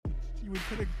would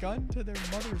put a gun to their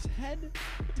mother's head,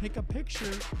 take a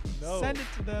picture, send it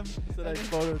to them. Said I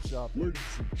photoshopped. Ladies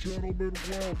and gentlemen,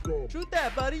 welcome. Shoot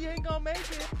that, buddy. You ain't gonna make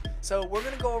it. So we're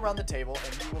going to go around the table,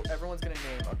 and everyone's going to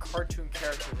name a cartoon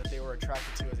character that they were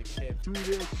attracted to as a kid. To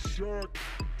the Shack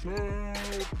Town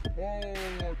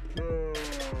Podcast.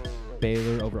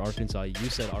 Baylor over Arkansas. You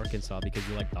said Arkansas because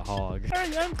you like the hog.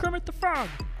 Hey, I'm Kermit the Frog.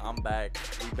 I'm back.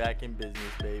 We back in business,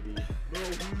 baby. Now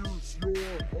here's your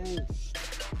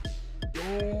host,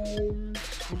 Dom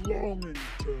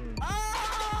Slongington.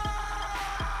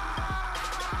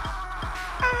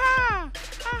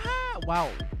 Wow,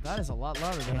 that is a lot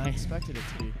louder than I expected it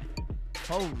to be.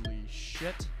 Holy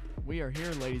shit. We are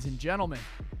here, ladies and gentlemen.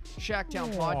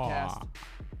 Shacktown Podcast.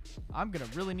 I'm going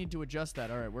to really need to adjust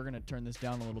that. All right, we're going to turn this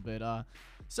down a little bit.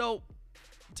 So,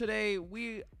 today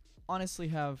we honestly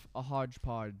have a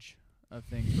hodgepodge of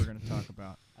things we're going to talk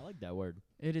about. I like that word.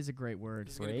 It is a great word.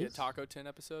 Is it going to be a Taco Tin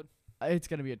episode? It's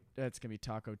going to be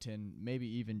Taco Tin, maybe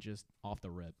even just Off the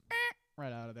rip.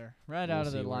 right out of there. Out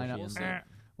of the lineup.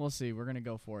 We'll see. We're going to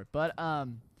go for it. But I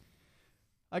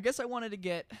guess I wanted to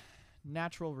get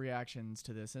natural reactions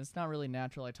to this. And it's not really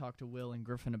natural. I talked to Will and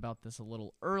Griffin about this a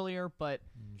little earlier, but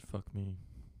Fuck me.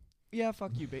 yeah,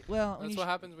 fuck you, well, That's what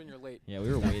happens when you're late. Yeah, we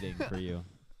were waiting for you.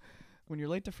 when you're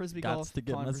late to frisbee Gots golf to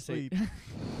get my sleep.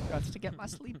 Gots to get my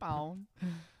sleep on.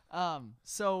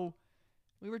 So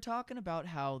we were talking about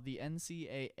how the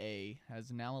NCAA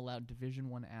has now allowed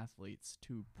Division I athletes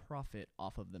to profit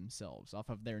off of themselves, off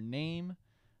of their name,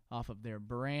 off of their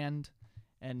brand,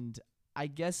 and I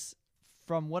guess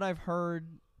from what I've heard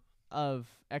of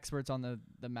experts on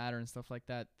the matter and stuff like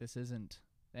that, this isn't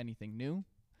anything new.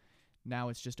 Now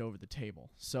it's just over the table.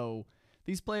 So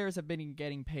these players have been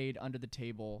getting paid under the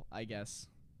table, I guess,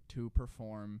 to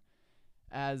perform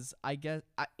as, I guess,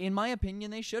 in my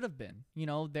opinion, they should have been. You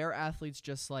know, they're athletes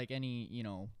just like any,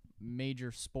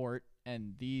 major sport,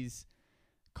 and these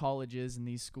colleges and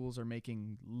these schools are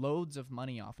making loads of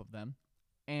money off of them,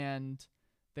 and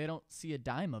they don't see a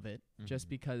dime of it just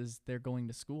because they're going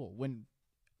to school. When,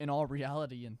 in all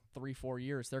reality, in 3-4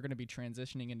 years, they're going to be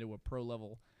transitioning into a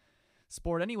pro-level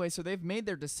sport anyway, so they've made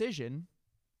their decision.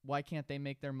 Why can't they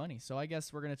make their money? So I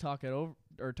guess we're going to talk it over,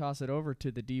 or toss it over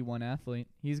to the D1 athlete.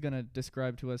 He's going to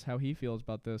describe to us how he feels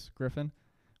about this. Griffin,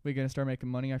 we going to start making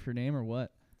money off your name or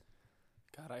what?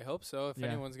 God, I hope so. If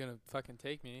anyone's going to fucking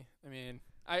take me. I mean,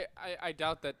 I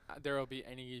doubt that there will be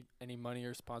any money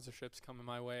or sponsorships coming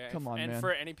my way. Come on, and man.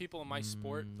 for any people in my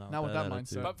sport. Not with that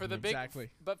mindset. But for the Exactly.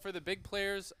 but for the big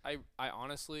players, I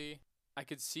honestly, I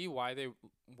could see why they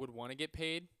would want to get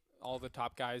paid, all the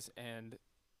top guys, and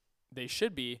they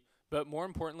should be. But more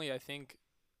importantly, I think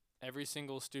every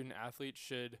single student athlete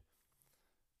should,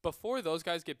 before those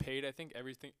guys get paid, I think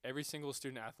every single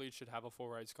student athlete should have a full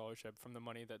ride scholarship from the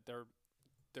money that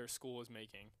their school is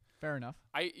making. Fair enough.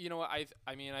 I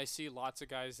mean, I see lots of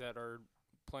guys that are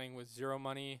playing with zero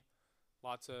money,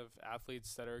 lots of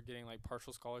athletes that are getting like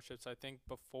partial scholarships. I think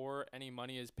before any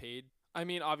money is paid, I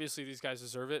mean, obviously these guys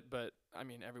deserve it, but I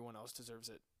mean, everyone else deserves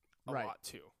it a lot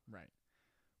too. Right.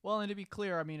 Well, and to be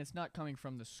clear, I mean, it's not coming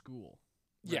from the school.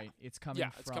 Right? Yeah. It's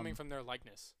coming from their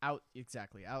likeness.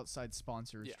 Outside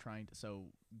sponsors Yeah. trying to. So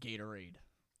Gatorade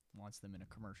wants them in a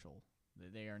commercial.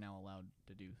 They are now allowed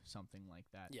to do something like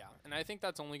that. Yeah, and I think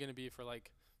that's only going to be for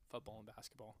like football and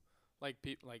basketball. I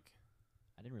didn't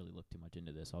really look too much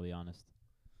into this, I'll be honest.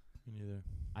 Me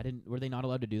neither. Were they not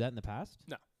allowed to do that in the past?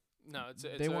 No, it's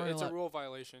They weren't a rule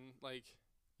violation. Like,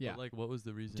 Yeah. But, what was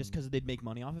the reason? Just because they'd make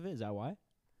money off of it? Is that why?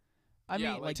 I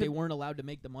Yeah, mean, Like they weren't allowed to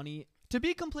make the money? to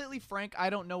be completely frank, I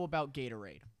don't know about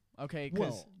Gatorade. Okay,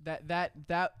 because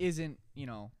that isn't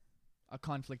a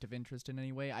conflict of interest in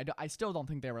any way. I still don't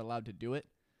think they were allowed to do it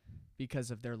because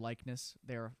of their likeness.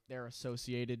 They're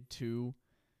associated to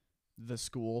the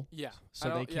school. yeah.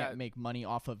 So they can't make money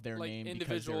off of their name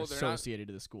because they're associated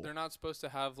to the school. They're not supposed to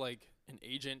have like an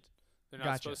agent. They're not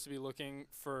Gotcha. supposed to be looking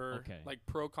for like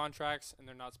pro contracts, and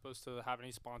they're not supposed to have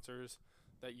any sponsors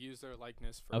that use their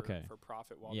likeness for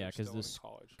profit while they're still in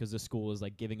college. Because the school is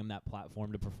like giving them that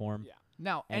platform to perform. Yeah.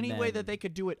 Now, And any way then- that they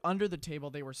could do it under the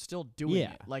table, they were still doing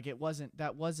Yeah. it. Like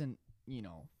that wasn't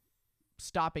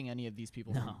stopping any of these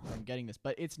people from getting this.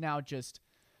 But it's now just,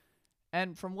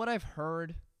 and from what I've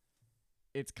heard,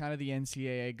 it's kind of the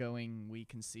NCAA going, we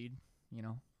concede,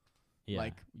 Yeah.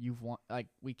 like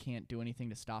we can't do anything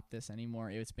to stop this anymore.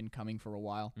 It's been coming for a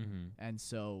while. Mm-hmm. And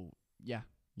so, yeah,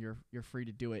 you're free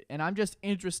to do it. And I'm just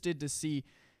interested to see,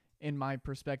 in my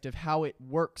perspective, how it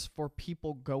works for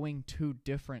people going to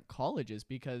different colleges,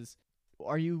 because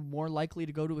are you more likely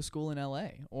to go to a school in LA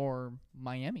or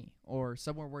Miami or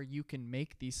somewhere where you can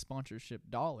make these sponsorship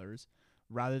dollars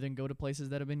rather than go to places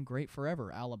that have been great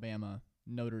forever, Alabama,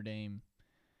 Notre Dame.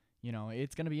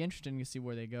 It's going to be interesting to see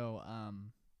where they go.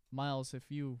 Miles, if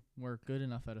you were good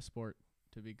enough at a sport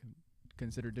to be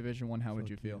considered Division I, how would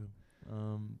you feel?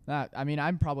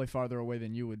 I'm probably farther away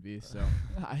than you would be, so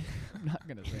I'm not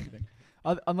going to say anything.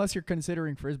 Unless you're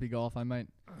considering frisbee golf, I might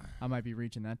be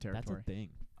reaching that territory. That's a thing.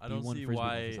 I don't D1 see frisbee why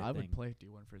golf is a I would thing. play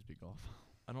D1 frisbee golf.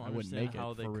 I don't I wouldn't understand make it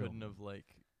how they for real. couldn't have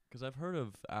because I've heard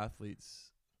of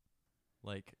athletes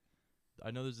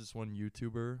I know there's this one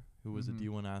YouTuber who was Mhm. a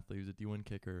D1 athlete, he was a D1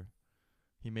 kicker.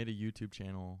 He made a YouTube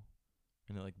channel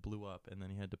and it blew up, and then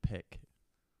he had to pick,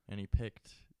 and he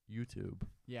picked YouTube.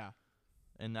 Yeah.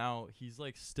 And now he's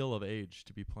still of age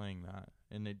to be playing that,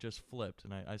 and it just flipped.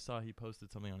 And I saw he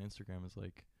posted something on Instagram. It's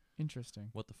Interesting.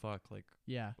 what the fuck?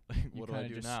 Yeah. You what do I kind of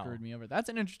do just now? screwed me over. That's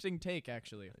an interesting take,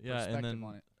 actually. Yeah, and Perspective then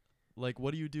on it.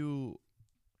 what do you do?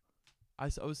 I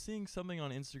was seeing something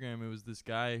on Instagram. It was this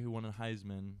guy who won a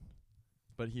Heisman,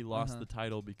 but he lost the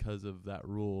title because of that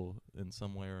rule in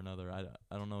some way or another.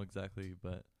 I don't know exactly,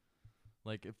 but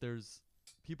if there's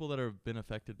people that have been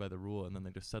affected by the rule and then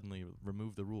they just suddenly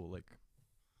remove the rule,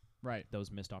 Right. Those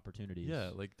missed opportunities.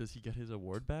 yeah, does he get his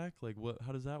award back? What?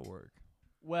 How does that work?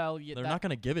 Well, yeah, They're not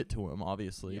gonna give it to him,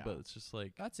 obviously, Yeah. but it's just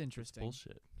that's it's interesting.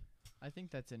 bullshit. I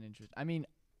think that's an interest. I mean,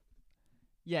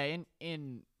 yeah,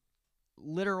 in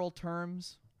literal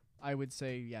terms, I would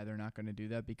say, yeah, they're not going to do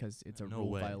that because it's a No rule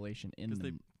way. violation in Because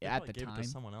the they at probably the gave it time. to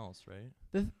someone else,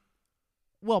 right?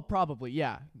 Well, probably,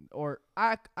 yeah. Or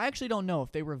I actually don't know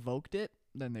if they revoked it,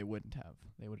 then they wouldn't have.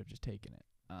 They would have just taken it.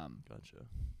 Gotcha.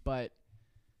 But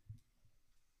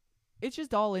it's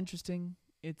just all interesting.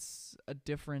 It's a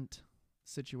different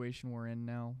situation we're in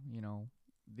now.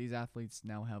 These athletes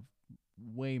now have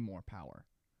way more power.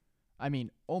 I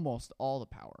mean, almost all the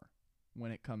power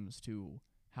when it comes to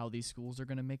how these schools are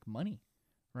going to make money,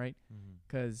 right? Mm-hmm.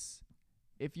 Because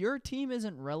if your team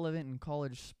isn't relevant in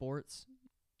college sports,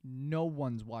 no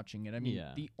one's watching it. I mean,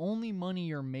 Yeah. the only money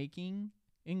you're making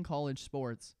in college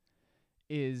sports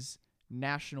is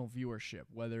national viewership,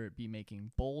 whether it be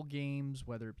making bowl games,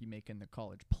 whether it be making the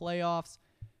college playoffs.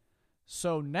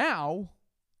 So now,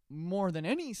 more than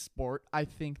any sport, I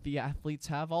think the athletes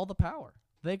have all the power.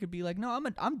 They could be like, no,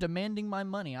 I'm demanding my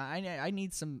money. I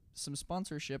need some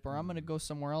sponsorship, or I'm going to go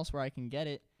somewhere else where I can get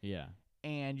it. Yeah.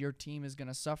 And your team is going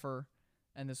to suffer,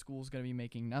 and the school's going to be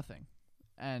making nothing.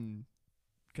 And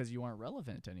because you aren't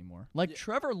relevant anymore. Yeah.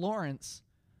 Trevor Lawrence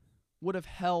would have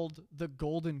held the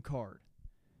golden card.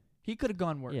 He could have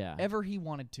gone wherever he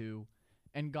wanted to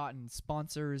and gotten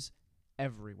sponsors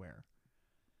everywhere.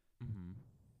 Mm-hmm.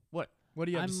 What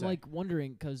do you have to say? I'm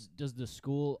wondering, because does the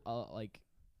school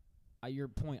your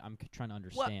point I'm trying to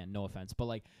understand, no offense,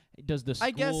 but does the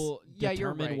I guess, school yeah,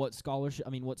 you're determine right. what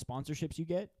sponsorships you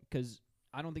get? Because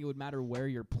I don't think it would matter where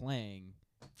you're playing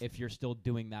if you're still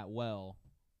doing that well,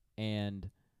 and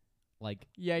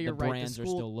yeah, you're the right. brands The are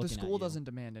school, still looking the at school you. doesn't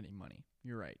demand any money.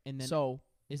 You're right. And then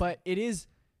but it is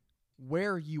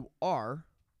where you are,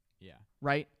 yeah,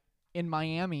 right? In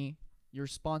Miami, your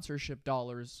sponsorship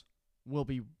dollars will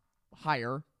be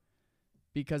higher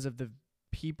because of the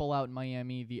people out in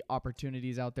Miami, the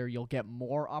opportunities out there. You'll get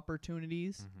more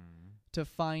opportunities to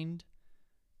find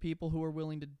people who are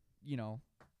willing to,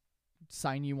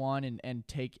 sign you on and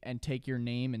take your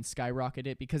name and skyrocket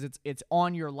it, because it's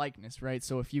on your likeness, right?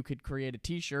 So if you could create a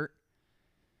T-shirt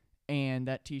and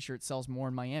that T-shirt sells more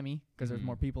in Miami because there's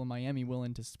more people in Miami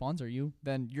willing to sponsor you,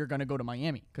 then you're going to go to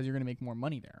Miami because you're going to make more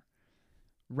money there,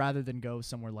 rather than go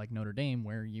somewhere like Notre Dame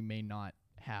where you may not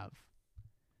have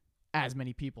as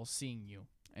many people seeing you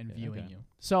and viewing you.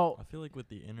 So I feel with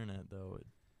the internet though,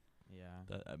 yeah,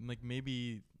 that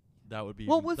maybe that would be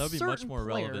with that would be much certain more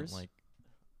relevant players,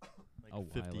 a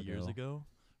 50 while years ago. ago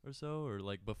or so, or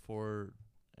before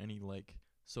any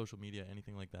social media,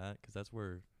 anything like that, because that's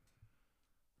where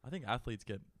I think athletes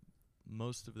get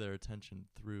most of their attention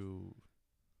through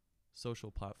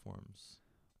social platforms.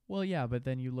 Well, yeah, but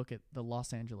then you look at the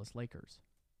Los Angeles Lakers.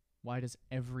 Why does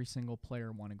every single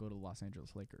player want to go to the Los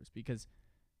Angeles Lakers? Because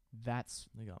that's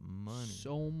They got money.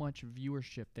 so much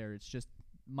viewership there. It's just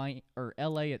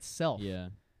LA itself Yeah.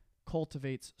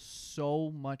 cultivates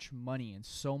so much money and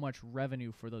so much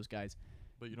revenue for those guys.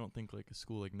 But you don't think a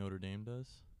school like Notre Dame does?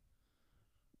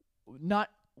 Not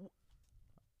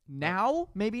now,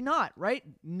 maybe not, right?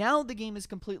 Now the game is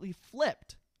completely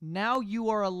flipped. Now you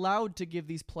are allowed to give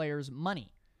these players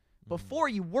money. Before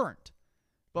you weren't.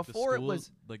 The Before it school-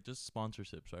 was just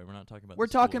sponsorships, right? We're not talking about. We're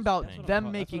the talking schools about paying. them That's what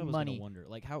I making was gonna money. Wonder,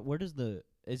 where does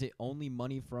is it only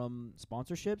money from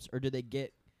sponsorships, or do they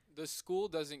get? The school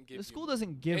doesn't give. The school you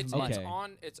doesn't give it's, money. It's Okay.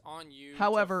 on. It's on you.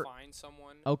 However- to find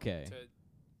someone. Okay. To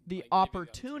the Like, maybe that's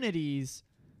opportunities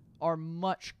are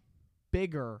much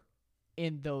bigger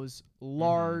in those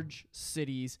large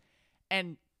cities,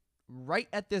 and right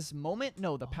at this moment,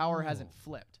 no, the power hasn't Oh.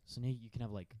 flipped. So now you can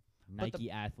have like But the-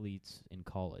 Nike athletes in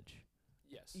college.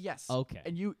 Yes. Yes. Okay.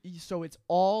 And so it's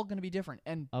all going to be different.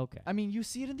 And Okay. I mean, you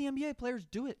see it in the NBA. Players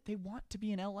do it. They want to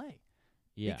be in LA.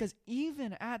 Yeah. Because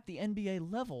even at the NBA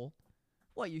level,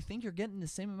 what, you think you're getting the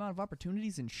same amount of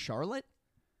opportunities in Charlotte?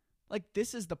 Like,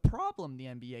 this is the problem the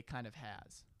NBA kind of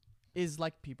has. Is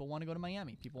like people want to go to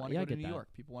Miami. People want to Yeah, I go to get New that.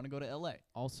 York. People want to go to LA.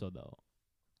 Also though,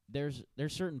 there's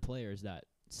certain players that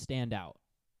stand out,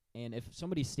 and if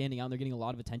somebody's standing out and they're getting a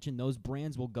lot of attention, those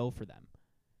brands will go for them.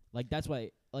 Like that's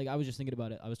why, like I was just thinking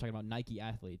about it. I was talking about Nike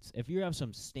athletes. If you have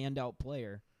some standout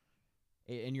player,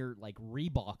 and you're like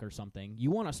Reebok or something, you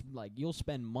want to like you'll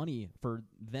spend money for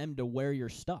them to wear your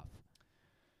stuff.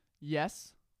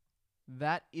 Yes,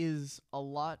 that is a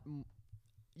lot.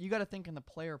 You got to think in the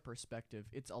player perspective.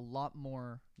 It's a lot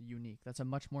more unique. That's a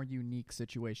much more unique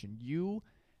situation. You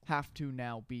have to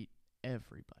now beat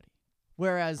everybody.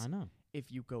 Whereas I know.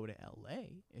 if you go to LA,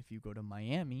 if you go to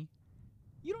Miami,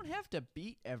 you don't have to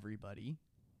beat everybody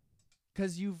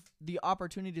because the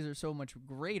opportunities are so much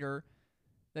greater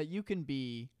that you can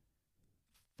be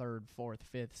third, fourth,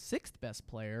 fifth, sixth best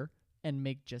player and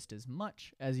make just as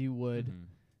much as you would Mhm.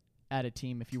 at a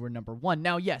team if you were number one.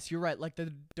 Now, yes, you're right. Like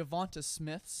the Devonta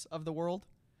Smiths of the world,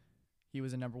 he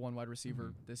was a number one wide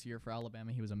receiver this year for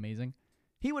Alabama. He was amazing.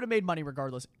 He would have made money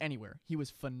regardless anywhere. He was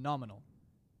phenomenal.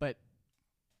 But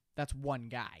that's one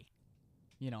guy.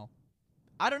 You know,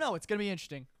 I don't know. It's going to be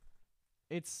interesting.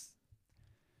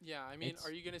 Yeah, I mean, It's-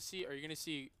 are you gonna see?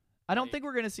 I don't Like- think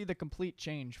we're going to see the complete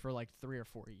change for like 3 or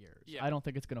 4 years. Yeah. I don't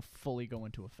think it's going to fully go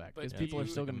into effect But because do people are you-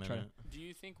 still Take a going to try to. minute. Do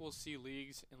you think we'll see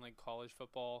leagues in like college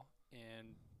football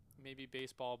and maybe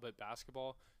baseball, but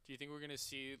basketball? Do you think we're gonna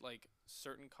see like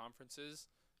certain conferences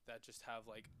that just have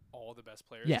like all the best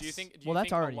players? Yes. Do you think? Well, that's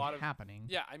think already a lot of, happening.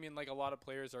 Yeah, I mean, like a lot of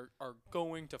players are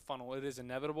going to funnel. It is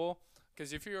inevitable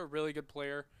because if you're a really good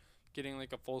player, getting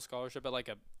like a full scholarship at like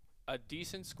a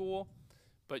decent school,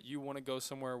 but you want to go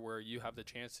somewhere where you have the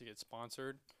chance to get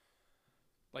sponsored,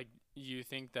 like you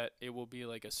think that it will be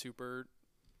like a super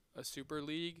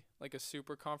league, like a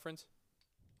super conference?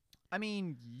 I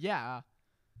mean, yeah.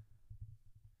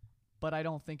 But I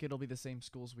don't think it'll be the same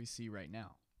schools we see right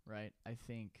now, right? I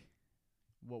think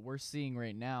what we're seeing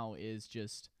right now is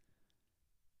just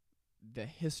the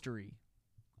history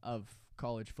of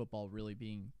college football really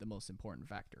being the most important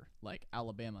factor. Like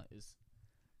Alabama has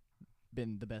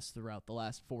been the best throughout the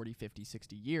last 40, 50,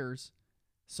 60 years.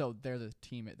 So they're the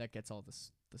team that gets all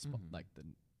Mhm. like the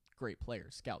great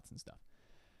players, scouts and stuff.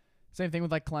 Same thing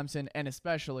with like Clemson and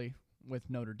especially with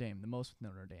Notre Dame, the most with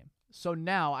Notre Dame. So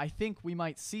now I think we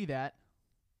might see that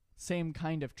same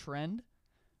kind of trend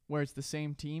where it's the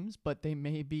same teams, but they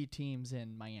may be teams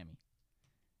in Miami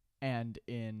and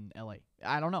in LA.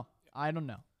 I don't know.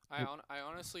 I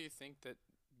honestly think that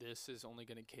this is only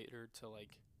going to cater to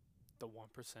like the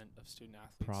 1% of student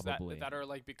athletes Probably. that are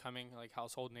like becoming like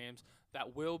household names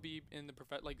that will be in the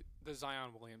like the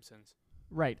Zion Williamsons.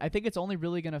 Right. I think it's only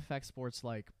really going to affect sports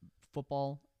like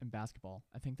football and basketball.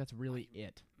 I think that's really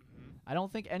it. I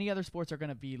don't think any other sports are going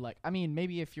to be like, I mean,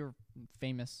 maybe if you're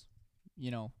famous,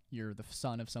 you know, you're the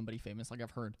son of somebody famous. Like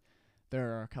I've heard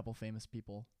there are a couple famous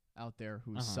people out there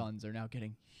whose sons are now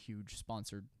getting huge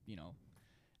sponsored, you know,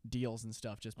 deals and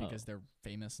stuff just because they're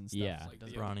famous and stuff. Yeah. Like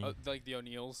Doesn't- the Ronnie. like the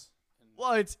O'Neills. And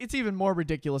Well, it's even more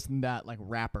ridiculous than that, like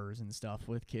rappers and stuff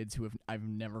with kids who I've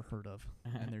never heard of,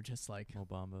 and they're just like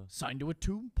Obama. signed to a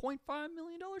 $2.5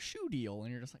 million shoe deal,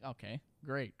 and you're just like, okay,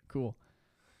 great, cool.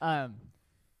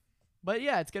 But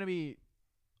yeah, it's gonna be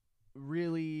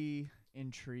really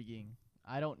intriguing.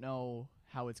 I don't know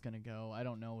how it's gonna go. I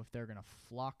don't know if they're gonna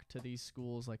flock to these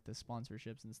schools, like the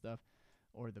sponsorships and stuff,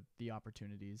 or the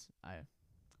opportunities.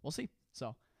 We'll see.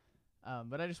 So,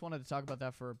 but I just wanted to talk about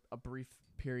that for a brief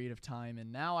period of time,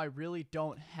 and now I really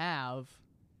don't have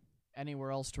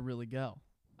anywhere else to really go.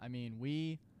 I mean,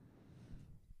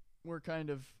 we're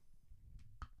kind of.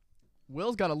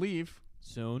 Will's got to leave.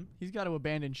 Soon. He's got to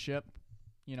abandon ship.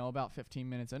 You know, about 15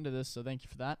 minutes into this, so thank you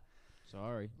for that.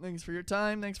 Sorry. Thanks for your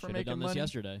time. Thanks for Should have making done this money.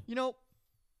 yesterday. You know,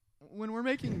 when we're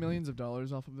making millions of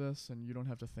dollars off of this, and you don't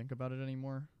have to think about it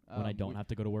anymore. When I don't have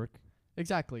to go to work.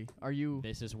 Exactly. Are you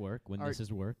This is work. When Are- this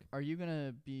is work. are you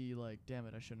gonna be like, damn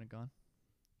it, I shouldn't have gone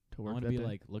to I work want to that be day?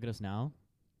 like, look at us now.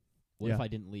 What if Yeah. I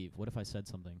didn't leave? What if I said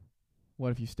something?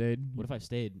 What if you stayed? What if I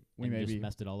stayed We and may just be-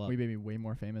 messed it all up? We may be way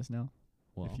more famous now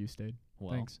well, if you stayed.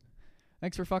 well,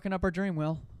 Thanks for fucking up our dream,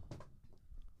 Will.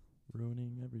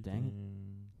 Ruining everything. Dang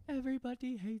it.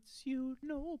 Everybody hates you.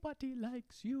 Nobody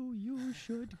likes you. You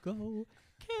should go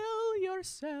kill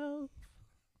yourself.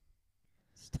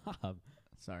 Stop.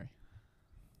 Sorry.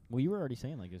 Well, you were already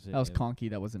saying like this. That was conky.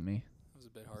 That wasn't me. That was a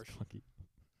bit harsh.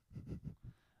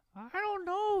 I don't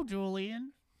know,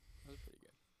 Julian. That was pretty good.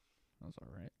 That was all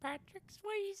right. Patrick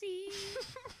Swayze.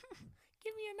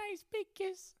 Give me a nice big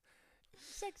kiss.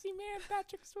 Sexy man,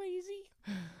 Patrick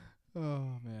Swayze.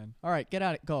 Oh, man. All right, get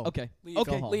out it. Go. Okay. Leave,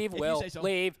 Okay. Go home. leave, If you Will. say so.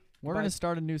 Leave. We're Goodbye. going to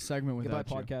start a new segment Goodbye,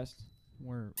 without you. podcast.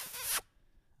 We're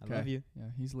I Okay. love you. Yeah,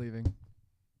 he's leaving.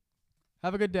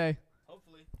 Have a good day.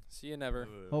 Hopefully. See you never.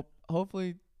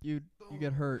 Hopefully you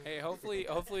get hurt. Hey,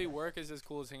 hopefully work is as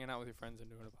cool as hanging out with your friends and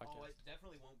doing a podcast. Oh, it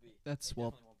definitely won't be. That's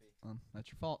well, that's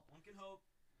your fault. One can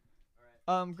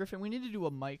hope. Griffin, we need to do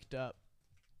a mic'd up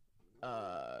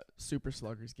Super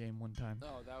Sluggers game one time.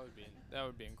 Oh, that would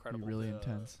be Be incredible. really Yeah.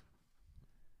 intense.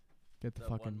 Get the That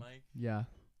fucking one mic? yeah,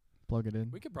 plug it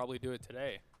in. We could probably do it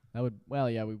today. That would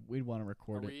we'd want to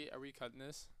record it. Are we cutting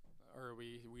this, or are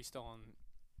we still on?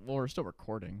 Well, we're still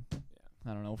recording. Yeah.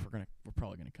 I don't know if we're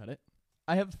probably gonna cut it.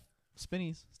 I have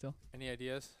spinnies still. Any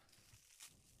ideas?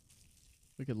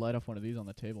 We could light off one of these on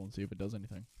the table and see if it does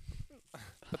anything.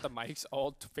 But the mic's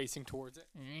all facing towards it.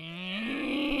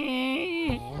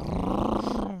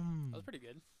 That was pretty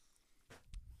good.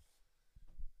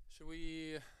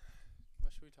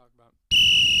 What should we talk about?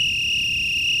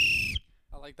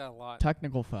 I like that a lot.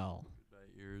 Technical foul. Goodbye,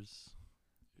 ears.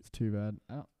 It's too bad.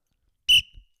 Oh.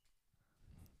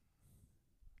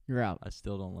 You're out. I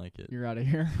still don't like it. You're out of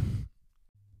here.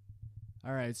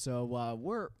 All right, so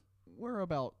we're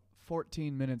about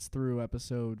 14 minutes through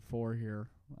episode 4 here.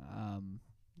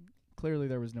 Clearly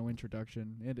there was no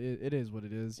introduction. It is what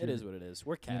it is. It is what it is.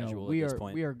 We're You know, casual we at this are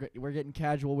point. we're getting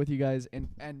casual with you guys,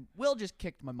 and Will just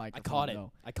kicked my I microphone. caught it.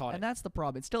 though. I caught And it. that's the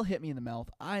problem. It still hit me in the mouth.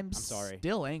 I'm sorry.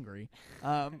 still angry.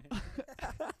 And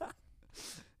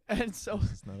so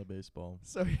It's not a baseball.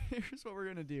 So here's what we're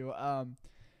gonna do. I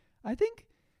think,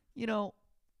 to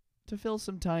fill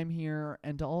some time here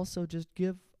and to also just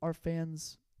give our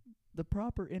fans the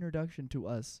proper introduction to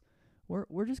us,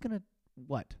 we're just gonna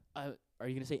what? Are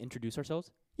you gonna say introduce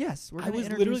ourselves? Yes, we're I gonna was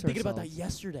introduce literally thinking about that ourselves.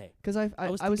 yesterday. Because I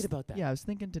was thinking about that. Yeah, I was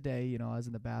thinking today. I was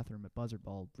in the bathroom at Buzzard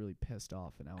Ball, really pissed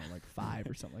off, and I was like 5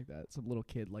 or something like that. Some little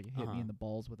kid hit me in the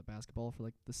balls with a basketball for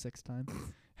like the 6th time.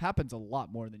 Happens a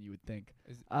lot more than you would think.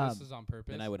 This is on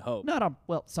purpose. And I would hope. Not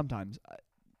well, sometimes.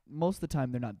 Most of the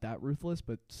time they're not that ruthless,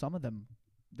 but some of them,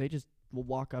 they just will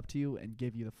walk up to you and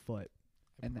give you the foot,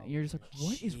 and then you're just like,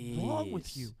 "What is wrong with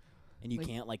Jeez. you?" And you Like-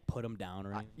 can't put them down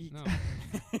or anything. No.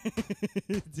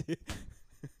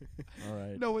 All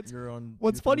right. No, what's You're on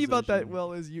What's funny about that, euthanization.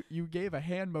 Will, is you gave a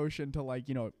hand motion to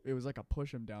it was like a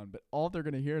push him down, but all they're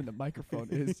gonna hear in the microphone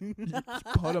is you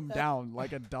put him down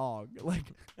like a dog, like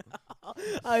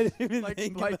I didn't even Like-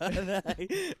 think like- about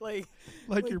that. like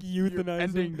you're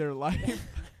ending their life.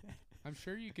 I'm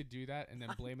sure you could do that and then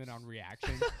blame it on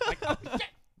reaction. Like, oh, shit!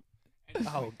 And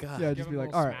just, Oh God. Yeah, give just him be a like,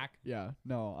 little all right, smack. yeah,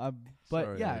 no, but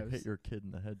Sorry, yeah, I it was- hit your kid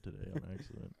in the head today on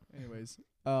accident. anyways,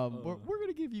 we're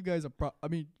gonna give you guys I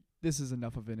mean, this is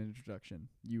enough of an introduction.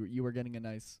 You were getting a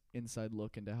nice inside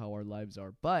look into how our lives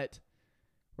are, but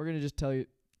we're gonna just tell you.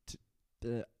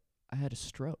 I had a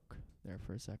stroke there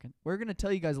for a second. We're gonna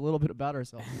tell you guys a little bit about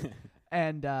ourselves,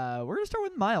 and we're gonna start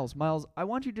with Miles. Miles, I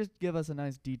want you to just give us a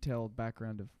nice detailed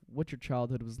background of what your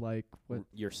childhood was like.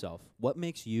 Yourself. What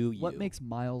makes you you? What makes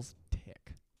Miles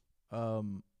tick?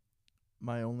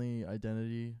 My only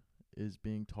identity is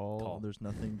being tall. Tall. There's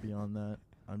nothing beyond that.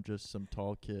 I'm just some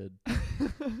tall kid.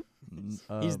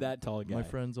 He's that tall guy. My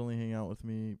friends only hang out with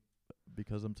me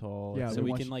because I'm tall. Yeah, so we we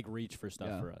want can you- reach for stuff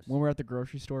Yeah. for us. When we're at the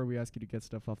grocery store, we ask you to get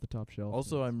stuff off the top shelf.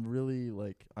 Also, I'm really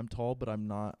I'm tall, but I'm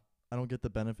not. I don't get the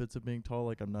benefits of being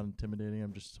tall. I'm not intimidating.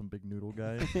 I'm just some big noodle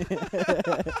guy.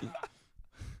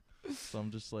 So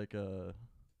I'm just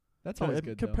that's always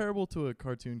good. though. comparable to a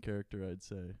cartoon character, I'd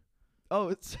say. Oh,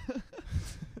 it's you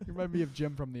remind me of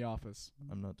Jim from The Office.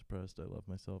 I'm not depressed. I love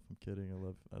myself. I'm kidding.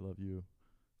 I love you.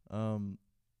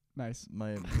 Nice.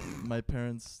 My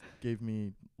parents gave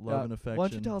me love and affection. Why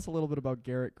don't you tell us a little bit about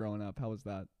Garrett growing up? How was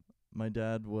that? My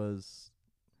dad was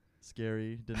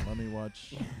scary. Didn't let me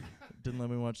watch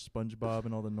SpongeBob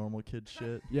and all the normal kid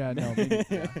shit. Yeah, no,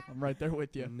 yeah, I'm right there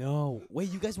with you. No.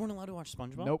 Wait, you guys weren't allowed to watch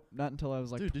SpongeBob? Nope, not until I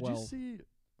was like Dude, 12. did you see?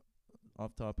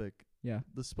 Off topic. Yeah.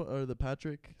 The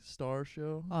Patrick Star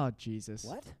show. Oh Jesus.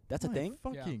 What? That's a My thing?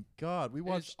 Fucking God, we It is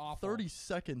watched awful. 30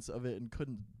 seconds of it and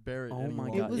couldn't bear it Oh any my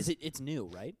longer. God. It's new,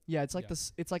 right? Yeah, it's like Yeah.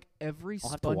 this. It's like every I'll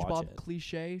have to watch SpongeBob it.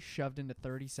 cliche shoved into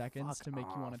 30 seconds Fuck to make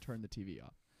you want to off. turn the TV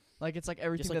off. Like it's like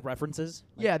everything Just like that. references?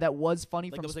 Like, Yeah, that was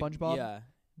funny like from those, like, SpongeBob. yeah.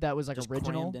 that was like Just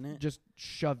original, crammed in it? just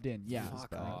shoved in. Yeah, it was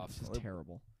Fuck bad. off. It's just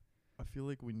terrible. I feel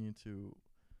like we need to.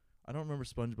 I don't remember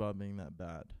SpongeBob being that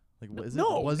bad. Like, No, is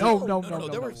no, it? Was no, it? no,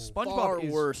 There were SpongeBob far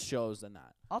is- worse shows than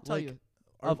that. I'll tell Like, you,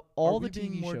 Are- of all are the we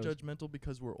being TV more shows, judgmental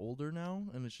because we're older now,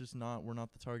 and it's just not we're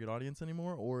not the target audience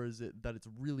anymore, or is it that it's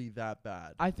really that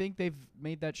bad? I think they've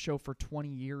made that show for 20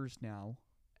 years now,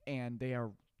 and they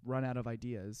are run out of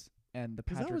ideas. And the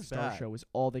 'Cause that Patrick was Star bad. Show is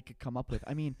all they could come up with.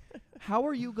 I mean, how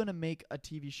are you gonna make a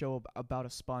TV show about a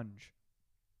sponge?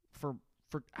 For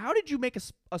how did you make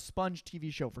a sponge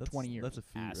TV show for 20 years? That's a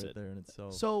feat right Acid. there in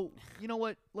itself. So, you know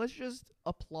what? Let's just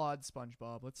applaud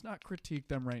SpongeBob. Let's not critique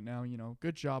them right now. You know,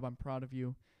 good job. I'm proud of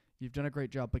you. You've done a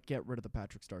great job, but get rid of the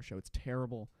Patrick Star Show. It's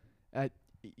terrible.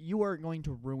 You are going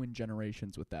to ruin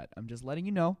generations with that. I'm just letting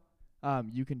you know.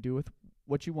 You can do with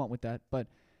what you want with that. But,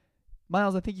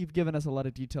 Miles, I think you've given us a lot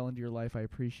of detail into your life. I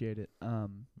appreciate it.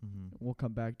 We'll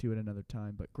come back to it another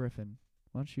time. But, Griffin,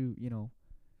 why don't you,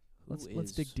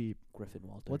 let's dig deep. Griffin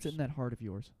Walters. What's in that heart of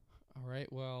yours? All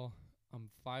right. Well, I'm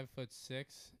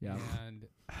 5'6", Yeah. and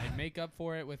I make up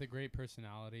for it with a great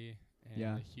personality and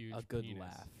Yeah. a huge a good penis.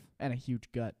 laugh? And a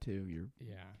huge gut, too. You're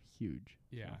Yeah. huge.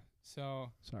 Yeah.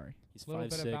 So Sorry. He's little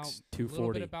bit 5'6", about little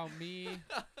 240. bit about me.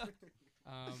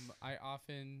 I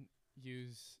often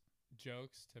use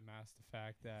jokes to mask the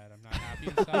fact that I'm not happy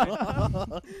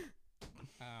inside.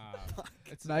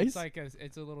 It's Nice. It's like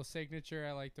it's a little signature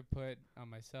I like to put on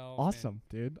myself. Awesome,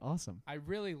 dude. Awesome. I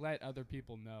really let other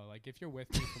people know. Like if you're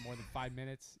with me for more than 5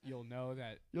 minutes, you'll know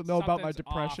that You'll know about my something's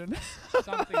off. depression.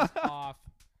 Something's off,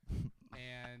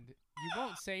 and you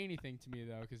won't say anything to me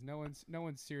though, because no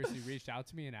one's seriously reached out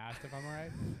to me and asked if I'm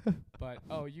alright. But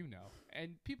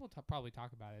and people probably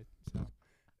talk about it. So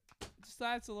just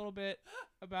that's a little bit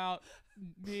about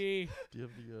me. Do you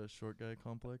have the short guy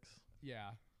complex? Yeah,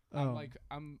 Oh.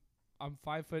 I'm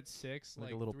 5'6", Like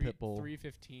like a little pit bull.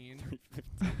 315.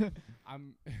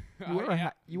 I'm You wear a I-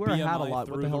 hat. You wear a hat a BMI lot. What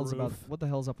through the the hell's about? roof. What the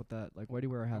hell's up with that? Like, why do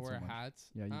you wear a I hat wear so much? hats.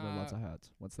 Yeah, you wear lots of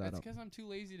hats. What's that It's up? because I'm too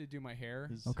lazy to do my hair.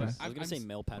 His- Okay. I was I'm gonna say s-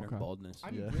 male pattern okay. baldness.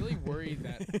 I'm Yeah. really worried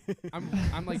that I'm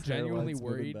like His genuinely hairline's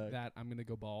moving worried back. that I'm gonna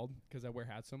go bald because I wear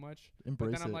hats so much.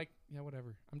 Embrace But then I'm it. like, yeah,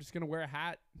 whatever. I'm just gonna wear a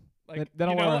hat. Like Then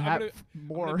I'll you know, wear a I'm hat gonna- I'm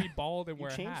more. gonna be bald and You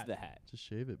wear a changed hat. the hat. Just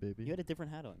shave it, baby. You had a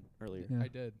different hat on earlier. Yeah. I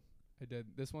did.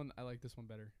 This one I like this one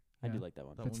better. I do Yeah. like that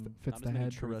one. That Fits one the, fits not the as many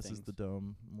head. true caresses things. the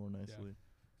dome more nicely.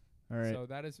 All right. So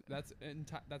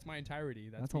that's my entirety.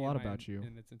 That's me a lot and my about you,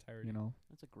 in its entirety. You know,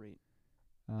 That's a great.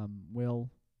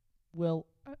 Will,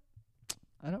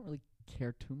 I don't really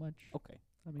care too much. Okay.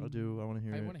 I mean, I do. I want to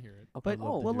hear I it. want to hear it. but I'd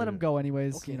love to we'll hear let him it. go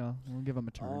anyways. Okay. You know, we'll give him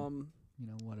a turn. You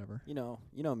Whatever. you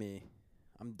know me.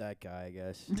 I'm that guy, I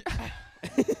guess.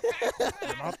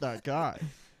 I'm not that guy.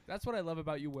 That's what I love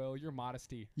about you, Will. Your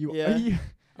modesty. You, Yeah. you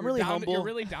I'm really You're humble.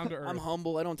 really down to earth. I'm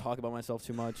humble. I don't talk about myself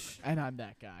too much. and I'm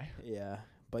that guy. Yeah,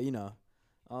 but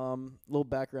little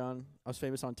background. I was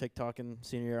famous on TikTok in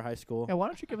senior year of high school. Yeah. Why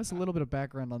don't you give us a little bit of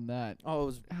background on that? Oh, it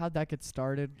was How'd that get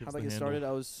started? Give how us did I the get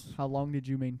handle. started? How long did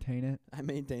you maintain it? I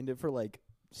maintained it for like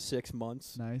 6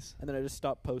 months, Nice. and then I just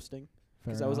stopped posting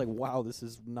Fair because I was like, enough. wow, this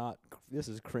is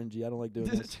cringy. I don't like doing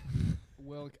this.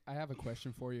 Will, I have a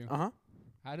question for you. Uh-huh.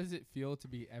 How does it feel to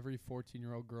be every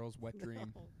 14-year-old girl's wet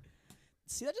dream?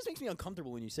 See, that just makes me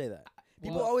uncomfortable when you say that.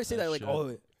 People Well, always say that that, like, shit.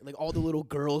 oh, like all the little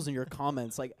girls in your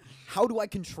comments. Like, how do I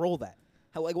control that?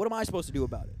 How, like, what am I supposed to do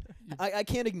about it? I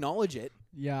can't acknowledge it.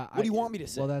 Yeah. What do you want me to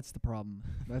say? Well, that's the problem.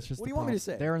 That's just. What the do you want me to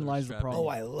problem. say? Therein They're lies the strapping. problem. Oh,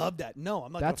 I love that. No,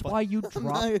 I'm not. That's gonna why you I'm drop.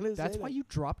 not gonna That's say why that. you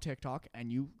drop TikTok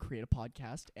and you create a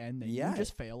podcast and then Yeah. you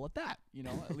just fail at that. You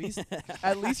know,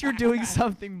 at least you're doing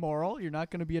something moral. You're not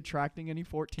going to be attracting any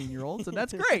 14-year-olds, and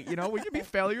that's great. You know, we can be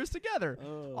failures together.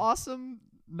 Oh. Awesome,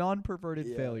 non-perverted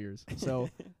Yeah. failures. So,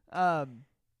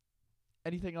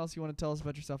 anything else you want to tell us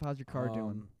about yourself? How's your car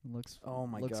doing? Looks. Oh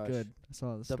my looks gosh. good. I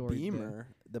saw the The story.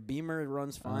 today. Beamer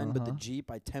runs fine, but the Uh-huh.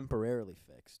 Jeep I temporarily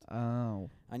fixed. Oh,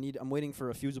 I'm waiting for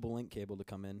a fusible link cable to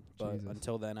come in, but Jesus.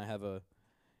 until then I have a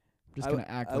just I gonna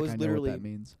w- act I like was I know what that literally-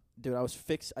 means. dude.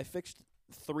 I fixed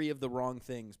 3 of the wrong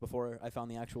things before I found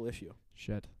the actual issue.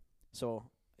 Shit. So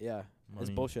yeah, it's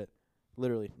Money. bullshit.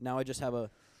 Literally. Now I just have a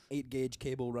 8-gauge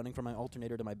cable running from my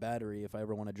alternator to my battery if I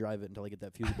ever want to drive it until I get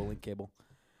that fusible link cable.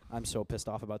 I'm so pissed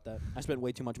off about that. I spent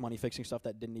way too much money fixing stuff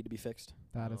that didn't need to be fixed.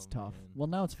 That is Oh, tough. man. Well,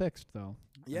 now it's fixed though.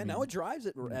 Yeah, now mean, it drives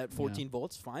at yeah. 14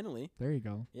 volts finally. There you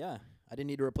go. Yeah, I didn't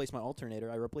need to replace my alternator.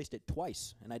 I replaced it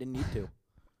twice, and I didn't need to.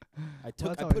 I that's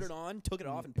put always- it on, took it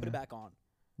off, and put it Yeah. back on,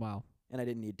 Wow. and I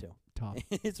didn't need to. Tough.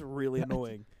 It's really Yeah.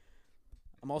 annoying.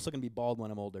 I'm also gonna be bald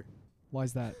when I'm older,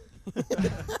 Why's that?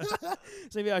 so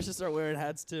maybe I should start wearing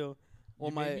hats too.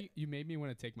 Well, you made me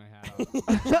want to take my hat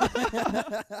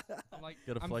off. I'm like,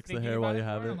 Gotta I'm flex the thinking hair about while you more,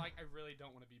 have and it. I'm like, I really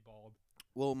don't want to be bald.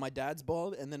 well, my dad's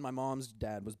bald, and then my mom's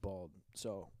dad was bald.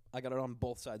 So I got it on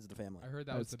both sides of the family. I heard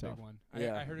that was the That's big tough. one.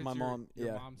 Yeah, I heard it's my your, mom- your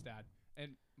yeah. mom's dad,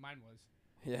 and mine was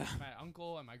Yeah. my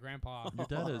uncle and my grandpa. Your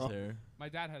dad has hair. My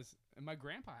dad has, and my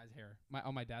grandpa has hair.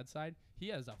 On my dad's side, he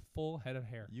has a full head of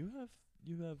hair. You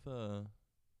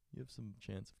have some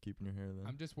chance of keeping your hair then.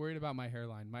 I'm just worried about my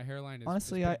hairline. My hairline is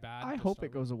Honestly, is I pretty bad. I to hope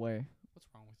start it goes away. with. What's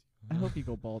wrong with you? I hope you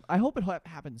go bald. I hope it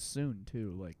happens soon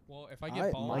too. Like Well, if I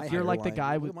get bald, my like you're like the hairline-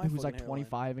 guy look at my who's like fucking hairline.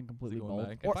 25 and completely going bald.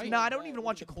 back? Or If I- no, I don't Yeah, even look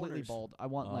want at you the completely corners. bald. I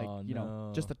want Oh, like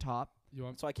no. just the top. you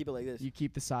want So I keep it like this. You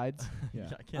keep the sides. Yeah.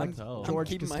 I can't I'm, tell. I'm George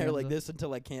keeping my hair like Costanza. this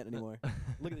until I can't anymore.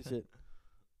 Look at this shit.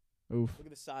 Oof. Look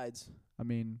at the sides. I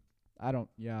mean, I don't.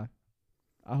 Yeah.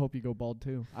 I hope you go bald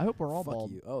too. I hope we're all Fuck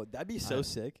bald. you. Oh, that'd be so I-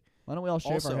 sick. Why don't we all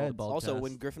shave Also, our heads? bald also cast.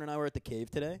 when Griffin and I were at the cave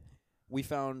today, we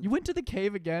found You went to the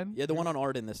cave again? yeah the one on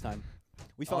Arden this time.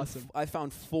 We found Awesome. I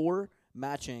found 4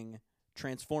 matching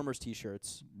Transformers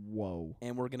T-shirts, Whoa.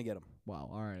 and we're gonna get them. Wow.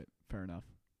 All right. Fair enough.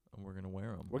 And we're gonna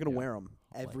wear them. We're gonna Yeah. wear 'em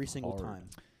Like every single hard. time.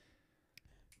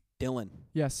 Dylan,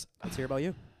 Yes. let's hear about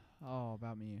you. Oh,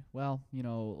 about me. Well, you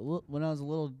know, when I was a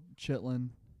little chitlin.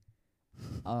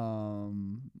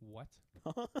 what?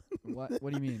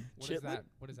 What do you mean? What is Chitlin? that?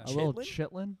 What is that? A little Chitlin?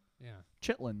 chitlin? Yeah.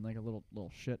 Chitlin, like a little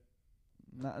shit.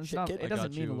 No, it's Shit not, kid? it I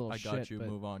doesn't got mean you. a little I shit, got you. but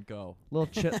Move on. Go. little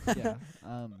chit. Yeah.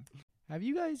 Have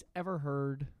you guys ever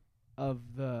heard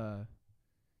of the?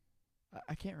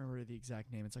 I can't remember the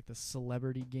exact name. It's like the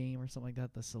celebrity game or something like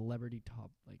that. The celebrity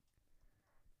top, like,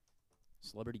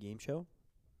 Celebrity game show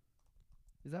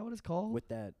is that what it's called? with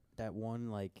that one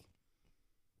like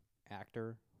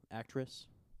actress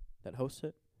that hosts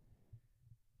it.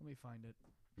 Let me find it.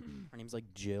 Her name's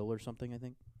like Jill or something, I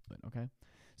think. But okay.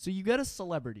 So you get a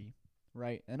celebrity,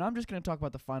 right? And I'm just going to talk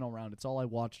about the final round. It's all I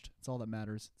watched. It's all that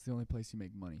matters. It's the only place you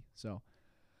make money. So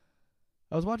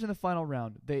I was watching the final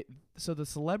round. So the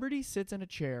celebrity sits in a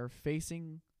chair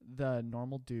facing the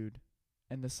normal dude,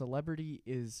 and the celebrity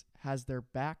has their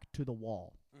back to the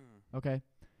wall. Okay?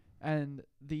 And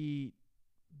the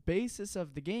basis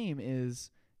of the game is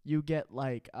you get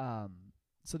like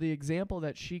so the example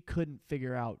that she couldn't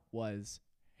figure out was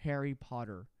Harry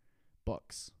Potter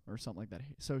books or something like that.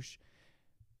 So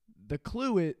the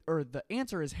clue or the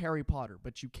answer is Harry Potter,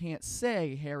 but you can't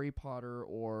say Harry Potter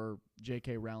or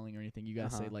J.K. Rowling or anything. You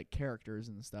got to say like characters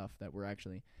and stuff that were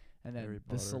actually, and then Harry the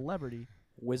Potter. celebrity.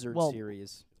 Wizard Well,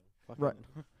 series. right.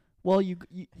 Well, you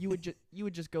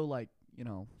would just go like, you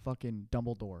know, fucking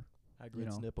Dumbledore.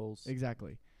 Hagrid's know, nipples.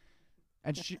 Exactly.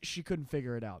 And she couldn't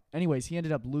figure it out. Anyways, he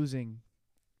ended up losing,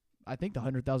 I think, the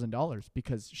 $100,000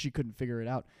 because she couldn't figure it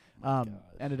out.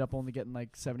 Ended up only getting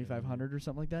like $7,500 or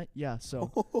something like that. Yeah.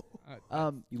 So,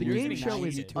 You the lose game show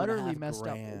is 92.5 utterly messed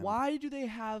up. grand. Why do they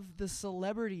have the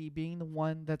celebrity being the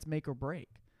one that's make or break,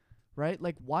 right?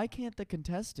 Like, why can't the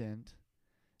contestant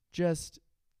just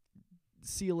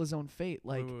seal his own fate?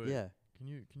 Like, Wait. Yeah.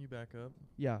 Can you back up?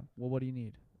 yeah. Well, what do you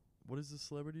need? What does the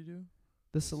celebrity do?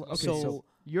 Okay, So- so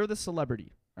you're the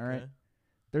celebrity. All right. Okay.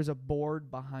 There's a board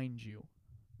behind you.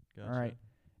 Gotcha. All right.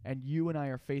 And you and I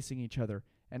are facing each other.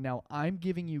 And now I'm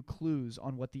giving you clues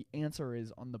on what the answer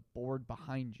is on the board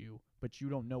behind you, but you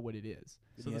don't know what it is.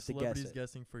 Then So you the have to guess celebrity's it.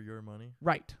 guessing for your money?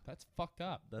 Right. That's fucked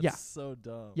up. That's Yeah. so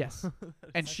dumb. Yes. That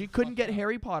And is- she couldn't get fucked up.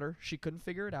 Harry Potter. She couldn't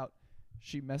figure it out.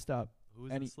 She messed up. Who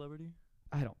is any- the celebrity?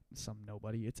 Some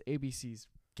nobody. It's ABC's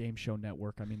game show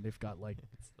network. I mean, they've got like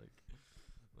It's like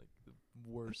the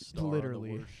worst star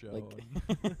Literally. on the worst show.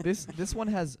 Like- this one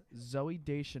has Zoe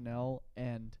Deschanel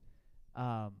and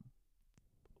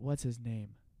what's his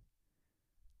name?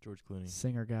 George Clooney.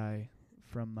 Singer guy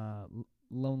from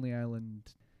Lonely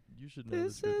Island. You should know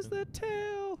This this. is the Griffin.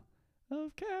 tale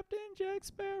of Captain Jack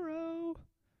Sparrow.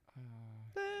 I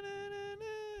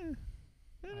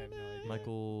have no idea.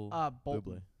 Michael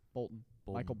Bolton. Bublé. Bolton.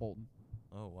 Bolton. Michael Bolton.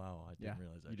 Oh wow, I Yeah, didn't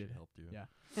realize I you actually did. helped you.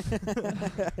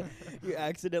 Yeah. You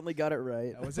accidentally got it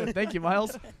right. That was it. Thank you,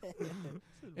 Miles. Michael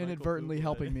Inadvertently Bublé.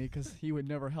 helping me because he would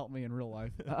never help me in real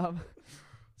life.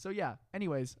 So yeah.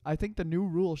 Anyways, I think the new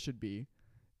rule should be,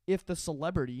 if the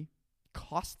celebrity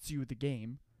costs you the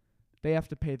game, they have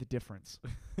to pay the difference.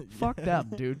 Fuck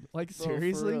them, dude. Like Bro, for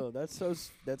seriously, real, that's so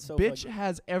bitch fucking-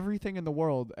 has everything in the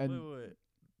world, and Wait.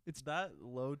 It's that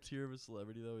low tier of a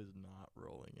celebrity though is not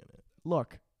rolling in it.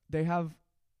 look, they have.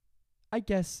 I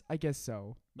guess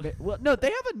so. Well, no, they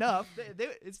have enough.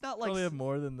 It's not like Probably have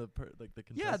more than the the yeah,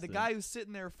 contestant. the guy who's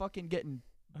sitting there fucking getting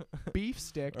beef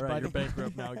sticked All by right, you're the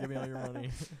bankrupt now. Give me all your money.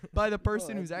 by the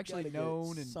person Bro, who's you actually gotta get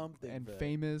known something and back.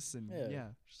 famous and Yeah. yeah.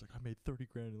 She's like, I made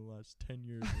 $30,000 in the last 10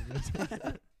 years.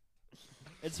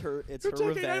 It's her. It's You're her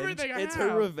taking revenge. everything I It's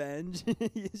have. her revenge.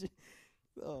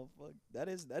 Oh fuck, that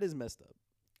is messed up.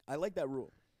 I like that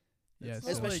rule, Yes.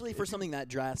 not especially like for if you- something that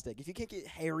drastic. If you can't get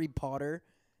Harry Potter,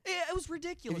 Yeah, it was if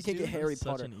ridiculous. you can't get dude. Harry That's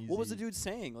such Potter, an what was the easy- dude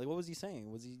saying? Like, what was he saying?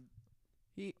 Was he?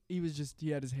 He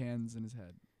had his hands in his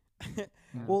head. Yeah.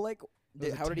 Well, like, was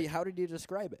a how did he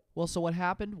describe it? Well, so what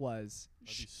happened was. I'd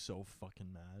be so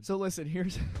fucking mad. So listen,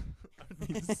 here's. I'd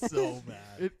be so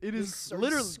mad. It is Just start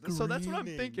literally. So that's what I'm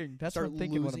screaming. thinking. That's Start what I'm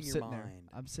thinking when I'm losing your sitting there. mind.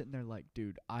 I'm sitting there like,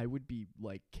 dude, I would be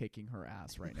like kicking her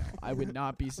ass right now. I would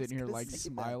not be sitting here gonna like say that.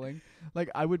 smiling. Like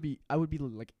I would be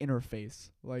like in her face.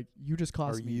 Like you just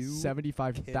cost Are me you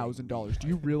 $75,000. Do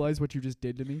you realize what you just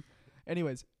did to me?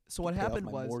 Anyways, so what Pay off happened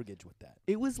my was mortgage with that.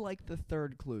 it was like the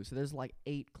third clue. So there's like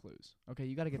 8 clues. Okay,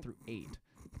 you got to get through 8.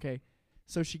 Okay,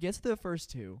 so she gets to the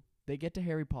first 2. They get to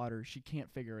Harry Potter. She can't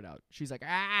figure it out. She's like,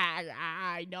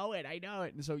 I know it.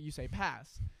 And so you say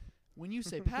pass. When you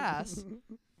say pass,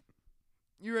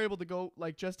 you're able to go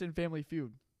like just in Family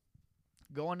Feud.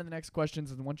 Go on to the next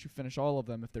questions, and once you finish all of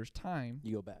them, if there's time,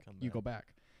 You go back. Come you back. go back.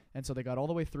 And so they got all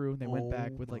the way through, and they went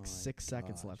back Oh with like my 6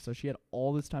 seconds gosh. left. So she had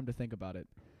all this time to think about it.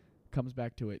 Comes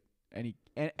back to it, and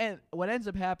what ends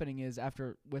up happening is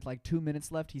after with like 2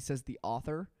 minutes left, he says the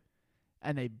author,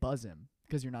 and they buzz him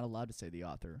because you're not allowed to say the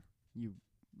author. You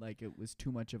like it was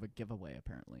too much of a giveaway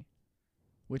apparently,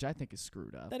 which I think is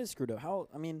screwed up. That is screwed up. How?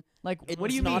 I mean, Like, it's what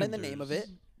do you not mean? in the name of it.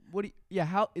 What do you, yeah?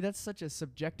 How that's such a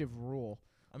subjective rule.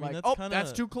 I mean, like, that's oh, kinda,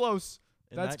 that's too close.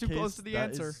 in that's that too close case, to the that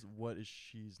answer. is what is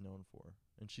she's known for,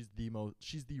 and she's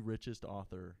the richest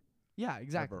author Yeah,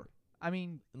 exactly. ever. I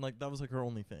mean, And like that was like her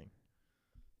only thing.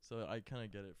 So I kind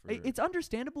of get it for. it's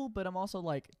understandable, but I'm also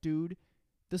like, dude,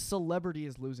 the celebrity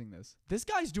is losing this. This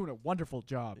guy's doing a wonderful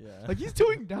job. Yeah. Like he's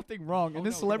doing nothing wrong, and Oh,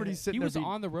 this no, celebrity's he sitting there was being,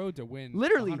 on the road to win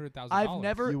literally. $100,000. I've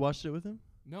never, You watched it with him?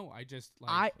 No, I just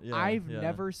like. I've Yeah.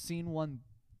 never seen one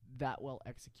that well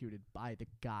executed by the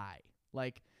guy.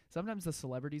 Like sometimes the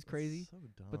celebrity's crazy, So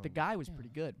dumb. but the guy was Yeah. pretty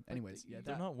good. But Anyways, the- yeah,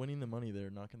 They're that, not winning the money. They're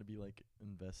not going to be like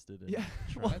invested in Yeah,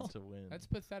 trying well, to win. That's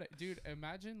pathetic, dude.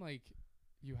 Imagine like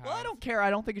you have. well, I don't care. I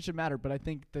don't think it should matter, but I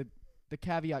think the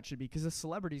caveat should be because the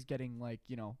celebrity's getting like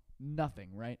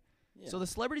nothing, right? Yeah. So the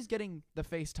celebrity's getting the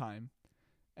FaceTime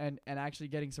and actually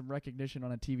getting some recognition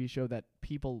on a TV show that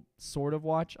people sort of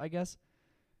watch, I guess.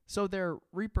 So their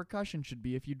repercussion should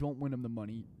be if you don't win them the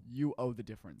money, you owe the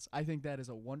difference. I think that is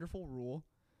a wonderful rule.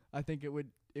 I think it would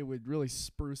really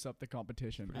spruce up the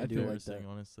competition. Pretty I do like embarrassing, that.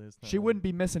 honestly. It's not She like- wouldn't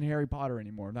be missing Harry Potter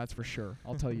anymore, that's for sure.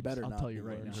 I'll tell you. Better I'll not tell you be.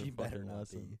 right learned now. her She better fucking not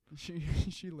lesson. be.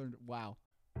 She learned. Wow.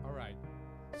 All right.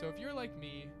 So if you're like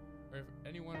me, or if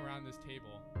anyone around this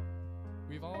table,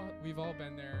 we've all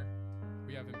been there.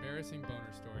 We have embarrassing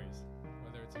boner stories,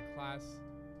 whether it's in class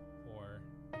or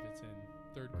if it's in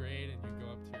 3rd grade and you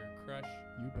go up to your crush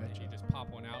You and betcha. you just pop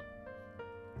one out.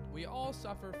 We all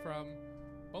suffer from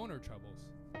boner troubles.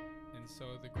 And so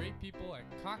the great people at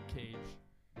Cock Cage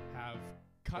have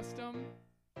custom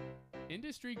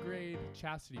industry grade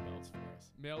chastity belts for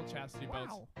us. Male chastity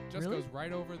belts. Wow. Just Really? goes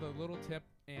right over the little tip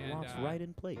and Locks right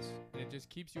in place. and it just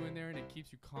keeps you in there and it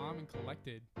keeps you calm and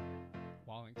collected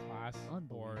while in class or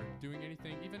Unbelievable. doing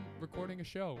anything, even recording a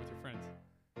show with your friends.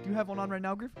 Do you have one on right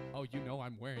now, Griff? Oh, you know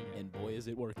I'm wearing it. And boy, is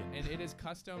it working. And it is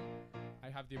custom. I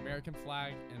have the American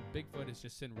flag and Bigfoot is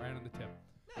just sitting right on the tip.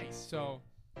 Nice. So,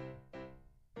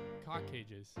 cock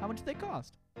cages. How much do they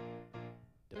cost?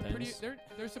 They're pretty. Depends.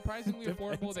 They're surprisingly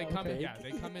affordable. Depends They how come in. big. Yeah,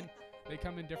 they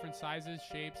come in different sizes,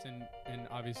 shapes, and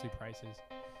obviously prices.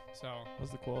 So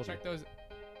How's the quality? check those.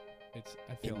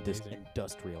 I feel amazing.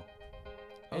 Industrial.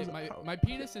 How's it- My how- my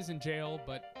penis is in jail,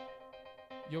 but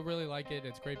you'll really like it.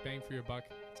 It's great bang for your buck.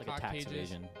 It's like Cock a tax cages,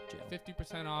 evasion jail.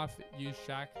 50% off. Use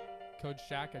code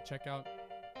Shaq at checkout.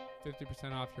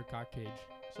 50% off your cock cage.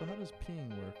 So how does peeing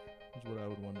work? Is what I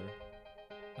would wonder.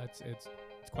 It's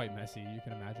quite messy. You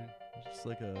can imagine. It's just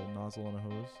like a nozzle on a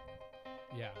hose.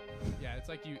 Yeah, yeah. It's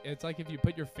like if you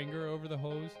put your finger over the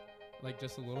hose, like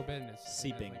just a little bit, and it's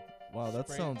Seeping. And it, like, Wow, that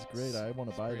spray- sounds great. I want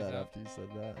to buy sprays that out. after you said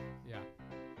that. Yeah.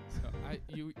 So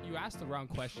you asked the wrong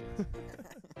questions.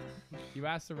 You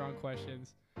asked the wrong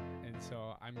questions, and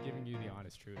so I'm giving you the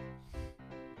honest truth.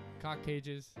 Cock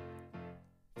cages,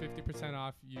 50%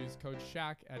 off. Use code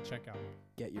Shaq at checkout.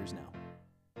 Get yours now.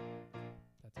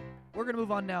 That's it. We're gonna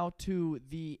move on now to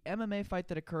the MMA fight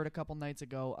that occurred a couple nights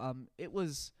ago. It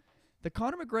was the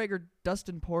Conor McGregor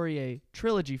Dustin Poirier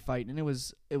trilogy fight, and it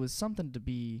was something to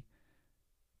be.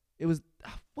 It was.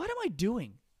 What am I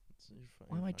doing? You're fine,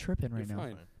 Why am you're I fine. tripping right You're now?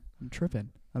 fine. I'm tripping.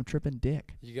 I'm tripping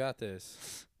dick. You got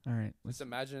this. All right. Just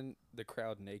imagine the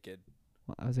crowd naked.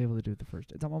 Well, I was able to do it the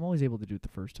first. I'm always able to do it the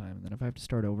first time, and then if I have to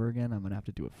start over again, I'm gonna have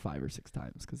to do it 5 or 6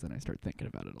 times because then I start thinking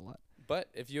about it a lot. But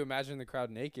if you imagine the crowd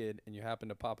naked and you happen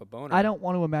to pop a boner, I don't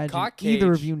want to imagine Cock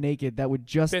either of cage, you naked. That would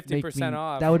just make me. 50%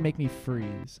 off. That would make me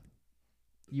freeze.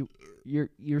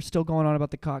 You're still going on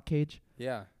about the cock cage?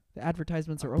 Yeah, The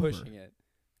advertisements I'm are over. pushing it.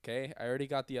 Okay, I already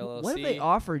got the LLC. What have they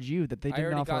offered you that they I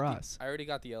didn't already offer got us? I already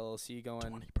got the LLC going.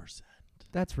 20%.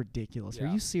 That's ridiculous. Are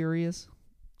Yeah. you serious?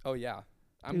 Oh yeah,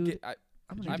 Dude, I'm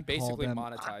I'm gonna need to call basically them.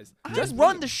 monetized. Just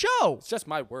run the show. It's just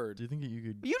my word. Do you think you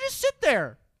could, You just sit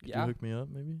there. Yeah, you hook me up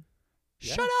maybe?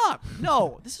 Yeah. Shut up.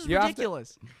 No, this is You have to-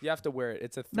 ridiculous. you have to wear it.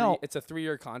 It's a No. It's a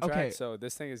 3-year contract. Okay. So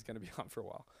this thing is gonna be on for a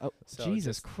while. Oh, So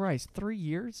Jesus just- Christ. 3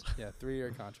 years? Yeah,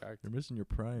 3-year contract. You're missing your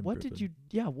prime. What did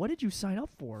what did you sign up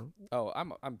for? Oh,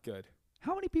 I'm good.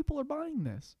 How many people are buying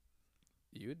this?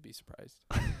 You would be surprised.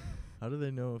 How do they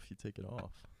know if you take it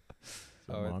off? Is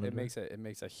there a Oh, it monitor?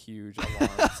 makes a huge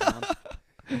alarm sound.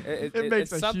 It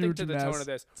makes it's a something huge to the tone mess. of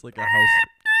this. It's like a house.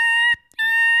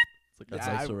 It's like a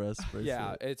Yeah, house arrest bracelet.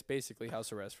 Yeah, it's basically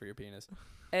house arrest for your penis.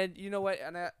 And you know what?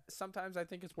 And sometimes I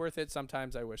think it's worth it.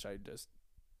 Sometimes I wish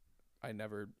I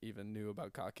never even knew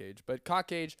about cock cage. But cock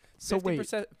cage, So wait,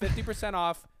 50%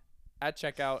 off at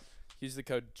checkout. Use the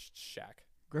code SHACK.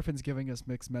 Griffin's giving us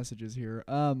mixed messages here.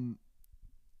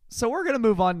 So we're gonna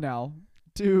move on now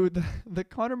to the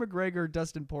Conor McGregor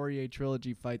Dustin Poirier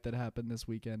trilogy fight that happened this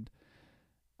weekend.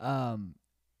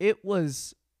 It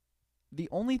was the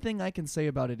only thing I can say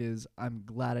about it is I'm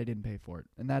glad I didn't pay for it,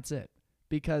 and that's it.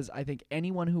 Because I think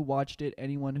anyone who watched it,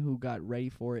 anyone who got ready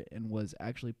for it and was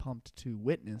actually pumped to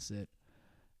witness it,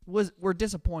 were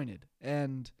disappointed.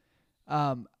 And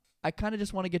I kind of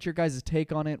just want to get your guys'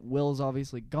 take on it. Will's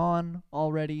obviously gone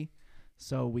already,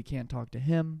 so we can't talk to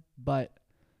him. But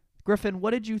Griffin,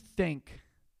 what did you think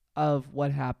of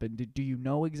what happened? Do you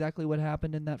know exactly what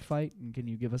happened in that fight, and can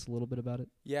you give us a little bit about it?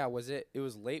 Yeah, it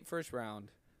was late first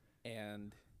round,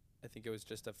 and I think it was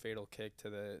just a fatal kick to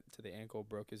the ankle,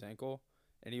 broke his ankle,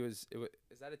 and is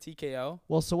that a TKO?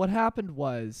 Well, so what happened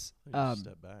was,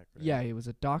 Step back. Right? yeah, it was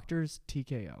a doctor's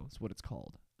TKO is what it's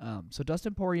called. So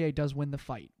Dustin Poirier does win the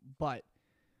fight, but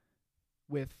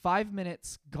with 5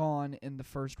 minutes gone in the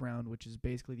first round, which is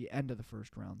basically the end of the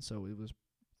first round, so it was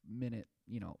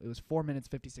it was 4 minutes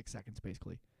 56 seconds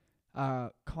basically.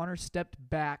 Conor stepped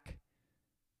back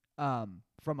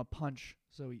from a punch,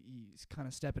 so he's kind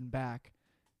of stepping back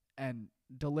and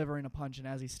delivering a punch, and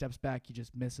as he steps back, he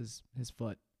just misses his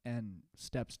foot and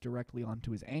steps directly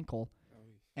onto his ankle.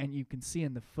 And you can see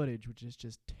in the footage, which is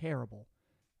just terrible,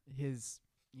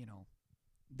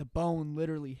 the bone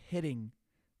literally hitting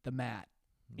the mat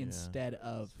Yeah. instead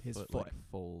of his foot. Like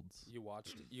folds. You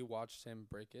watched him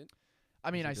break it? I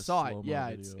mean, like I a saw it. slow-mo Yeah,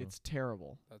 video. it's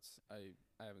terrible.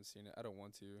 I haven't seen it. I don't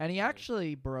want to. And he either.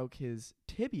 actually broke his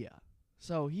tibia.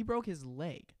 So he broke his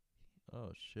leg.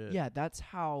 Oh shit. Yeah, that's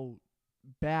how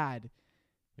bad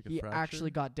Like a he fracture?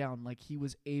 actually got down. Like, he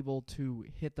was able to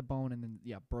hit the bone and then,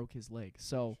 broke his leg.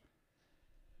 So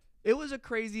it was a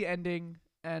crazy ending.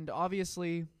 And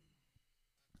obviously,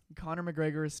 Conor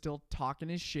McGregor is still talking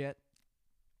his shit,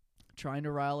 trying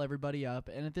to rile everybody up.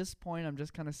 And at this point, I'm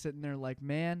just kind of sitting there like,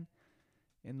 man,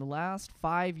 in the last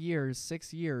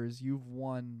 6 years, you've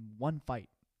won one fight.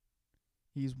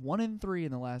 He's 1-3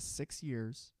 in the last 6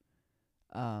 years,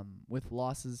 with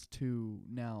losses to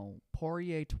now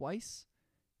Poirier twice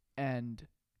and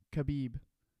Khabib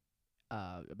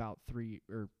about 2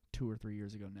 or 3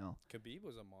 years ago now. Khabib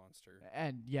was a monster.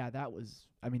 And yeah, that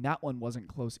one wasn't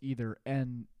close either.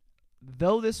 And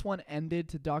though this one ended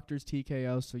to doctor's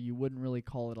TKO, so you wouldn't really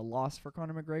call it a loss for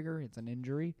Conor McGregor, it's an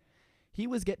injury, he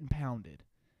was getting pounded.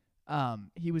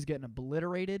 He was getting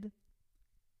obliterated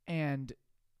and,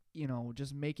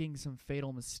 just making some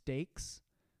fatal mistakes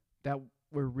that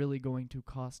were really going to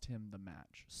cost him the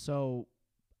match. So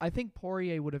I think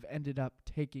Poirier would have ended up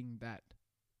taking that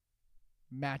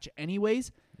match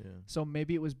anyways. Yeah. So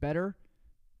maybe it was better,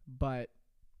 but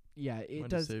yeah, it Might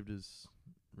does. have saved his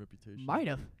reputation. Might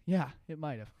have, yeah, it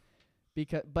might have.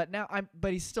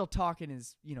 But he's still talking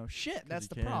his, shit. 'Cause That's he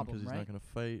the can, problem, 'cause he's right? not gonna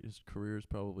fight. His career is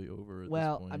probably over at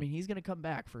Well, this point. I mean, he's gonna come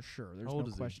back for sure. There's How old no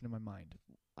is he? question in my mind.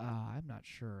 I'm not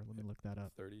sure. Let me look that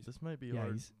up. 30s. this might be Yeah,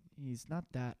 hard. he's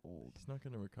not that old. He's not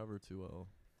gonna recover too well.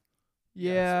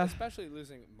 Yeah, especially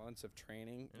losing months of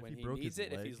training And if when he he broke needs his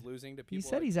it. If leg- he's losing to people, he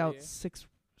said like he's out Poirier.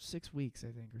 6 weeks,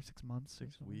 I think, or 6 months. or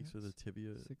 6 something weeks like with a that.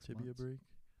 tibia 6 tibia months. break.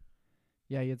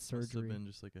 Yeah, he had Must have surgery. been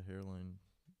just like a hairline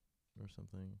or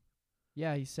something.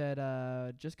 Yeah, he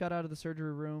said, just got out of the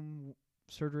surgery room.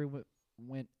 Surgery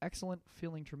went excellent,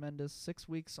 feeling tremendous. 6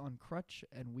 weeks on crutch,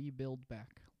 and we build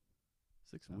back.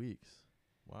 6 So. weeks.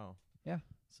 Wow. Yeah.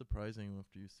 Surprising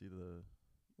after you see the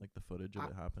footage of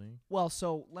it happening. Well,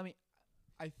 so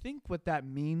I think what that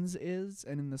means is,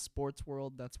 and in the sports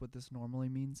world, that's what this normally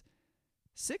means,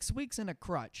 6 weeks in a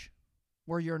crutch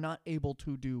where you're not able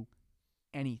to do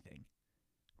anything,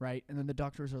 right? And then the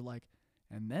doctors are like,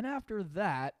 and then after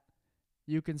that,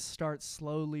 you can start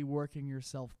slowly working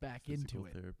yourself back Physical into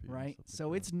it, therapy and right? stuff like So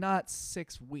that. it's not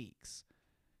 6 weeks.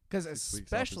 Because 6 weeks off his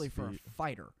especially for a feet.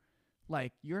 fighter,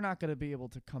 like, you're not going to be able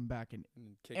to come back in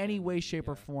And kick any in, way, shape,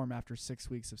 or yeah. form after 6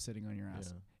 weeks of sitting on your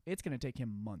ass. Yeah, It's going to take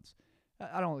him months.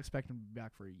 I don't expect him to be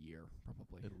back for a year,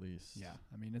 probably. at least. Yeah,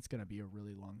 I mean, it's going to be a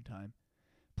really long time.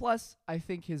 Plus, I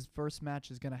think his first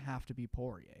match is going to have to be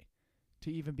Poirier.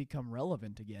 To even become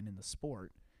relevant again in the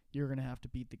sport, you're going to have to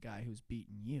beat the guy who's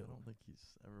beaten I you. don't think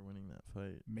he's ever winning that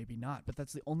fight. Maybe not, but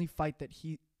that's the only fight that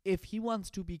if he wants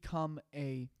to become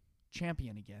a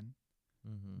champion again,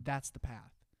 Mm-hmm. that's the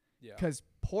path. Yeah. Because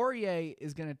Poirier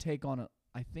is going to take on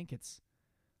I think it's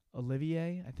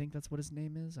Olivier. I think that's what his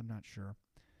name is. I'm not sure.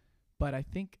 But I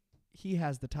think he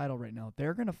has the title right now.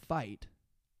 They're going to fight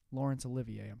Laurence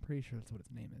Olivier. I'm pretty sure that's what his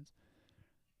name is.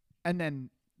 And then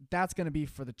that's going to be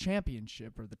for the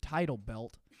championship or the title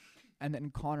belt. And then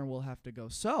Conor will have to go.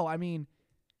 So, I mean,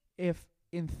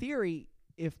 in theory,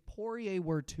 if Poirier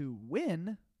were to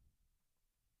win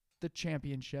the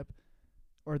championship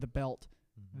or the belt,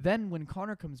 Mm-hmm. then when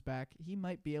Conor comes back, he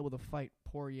might be able to fight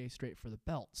Poirier straight for the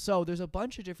belt. So there's a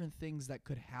bunch of different things that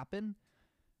could happen.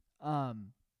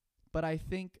 But I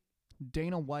think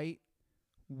Dana White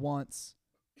wants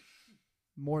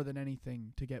more than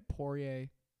anything to get Poirier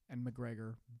and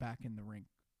McGregor back in the ring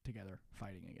together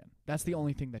fighting again. That's the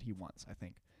only thing that he wants, I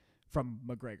think, from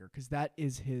McGregor, because that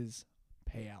is his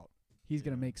payout. He's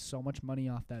going to Yeah. make so much money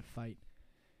off that fight.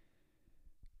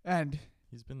 And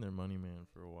He's been their money man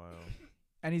for a while.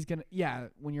 he's going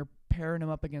to, when you're pairing him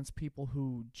up against people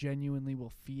who genuinely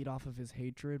will feed off of his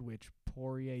hatred, which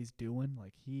Poirier's doing,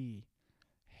 like, he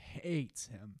hates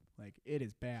him. Like, it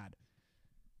is bad.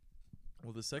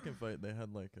 Well, the second fight they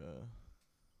had like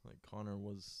Conor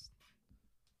was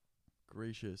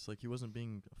gracious, like he wasn't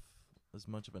being as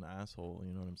much of an asshole.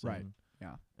 You know what I'm saying? Right,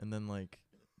 yeah. And then like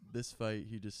this fight,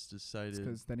 he just decided.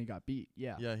 Because then he got beat.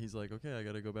 Yeah. Yeah, he's like, okay, I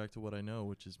got to go back to what I know,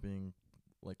 which is being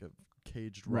like a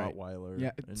caged Right. Rottweiler.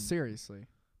 Yeah, and seriously.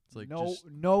 it's like no, just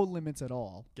no limits at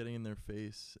all. getting in their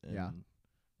face and Yeah.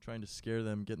 trying to scare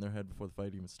them, get in their head before the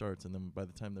fight even starts, and then by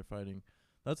the time they're fighting,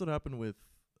 that's what happened with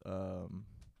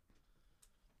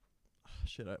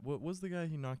what was the guy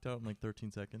he knocked out in like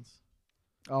 13 seconds?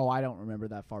 Oh, I don't remember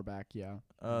that far back. Yeah.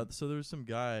 So there was some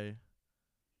guy,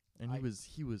 and I-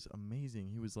 he was amazing.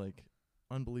 He was like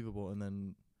unbelievable, and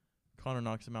then Conor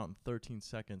knocks him out in 13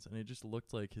 seconds, and it just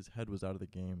looked like his head was out of the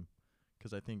game,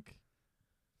 because I think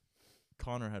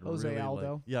Conor had Jose really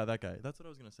Aldo? like, yeah, that guy. That's what I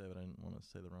was gonna say, but I didn't want to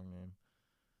say the wrong name.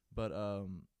 But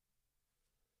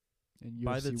In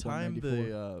by the UFC time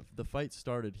 194. the fight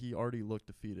started, he already looked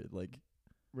defeated.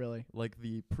 Really? Like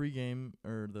the pregame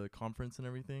or the conference and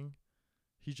everything,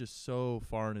 he's just so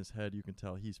far in his head, you can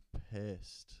tell he's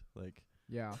pissed. Like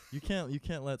Yeah. you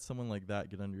can't let someone like that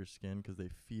get under your skin, because they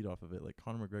feed off of it. Like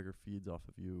Conor McGregor feeds off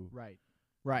of you Right.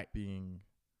 Right. being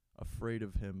afraid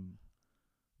of him,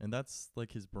 and that's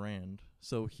like his brand.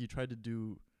 So he tried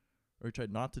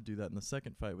not to do that in the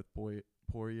second fight with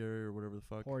Poirier or whatever the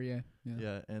fuck. Poirier. Yeah.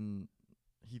 Yeah, and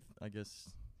I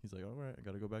guess he's like, all right, I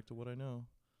got to go back to what I know.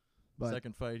 But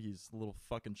Second fight, he's a little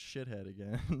fucking shithead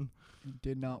again. it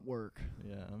did not work.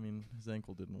 Yeah, I mean, his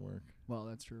ankle didn't work. Well,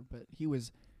 that's true. But he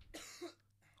was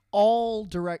all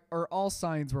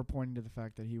signs were pointing to the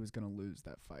fact that he was going to lose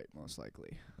that fight, most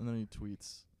likely. And then he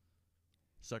tweets,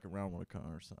 second round would have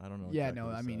come, or something. I don't know. Yeah, exactly no,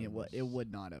 what I he mean said. it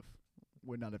would not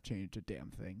have changed a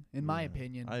damn thing, in my Yeah,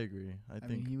 opinion. I agree. I I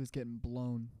think mean, he was getting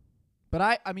blown.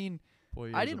 But I mean,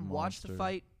 Poirier's I a didn't watch the monster.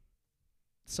 fight,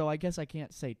 so I guess I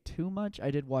can't say too much.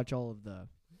 I did watch all of the,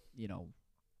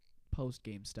 post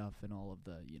game stuff and all of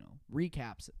the,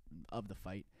 recaps of the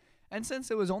fight. And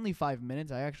since it was only 5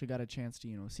 minutes, I actually got a chance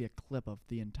to, see a clip of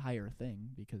the entire thing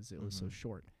because it was so Mhm.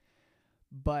 short.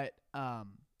 But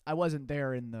I wasn't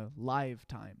there in the live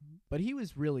time. But he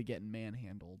was really getting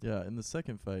manhandled. Yeah, in the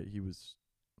second fight,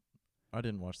 I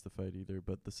didn't watch the fight either,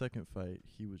 but the second fight,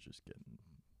 he was just getting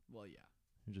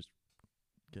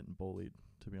bullied,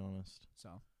 to be honest.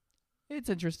 So it's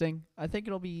interesting. I think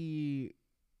it'll be,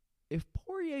 if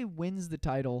Poirier wins the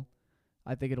title,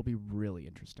 I think it'll be really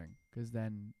interesting. Because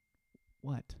then,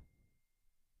 what?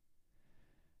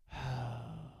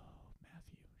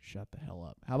 Matthew, shut the hell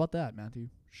up. How about that, Matthew?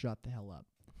 Shut the hell up.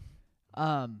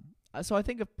 So I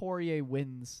think if Poirier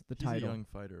wins the He's title, a young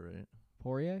fighter, right?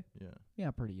 Poirier, Yeah.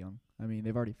 yeah, pretty young. I mean,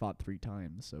 they've already fought 3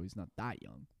 times, so he's not that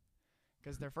young.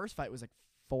 Because their first fight was like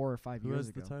 4 or 5 Who years has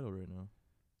ago. the title right now?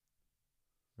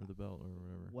 or the belt or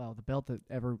whatever. Well, the belt that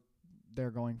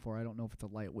they're going for, I don't know if it's a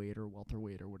lightweight or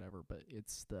welterweight or whatever, but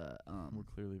it's the We're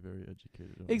clearly very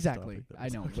educated. On exactly. This topic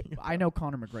that I we're know. talking I know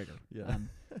Conor McGregor. Yeah.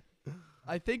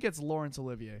 I think it's Laurence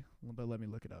Olivier, but let me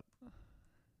look it up.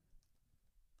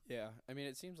 Yeah, I mean,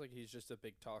 it seems like he's just a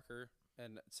big talker,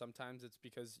 and sometimes it's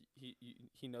because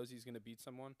he knows he's going to beat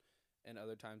someone, and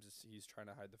other times he's trying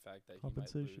to hide the fact that he might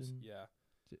lose. Compensation. Yeah.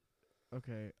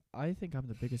 Okay, I think I'm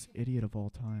the biggest idiot of all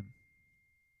time.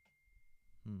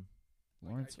 Like,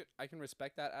 Lawrence. I can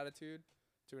respect that attitude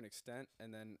to an extent,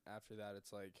 and then after that,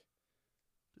 it's like,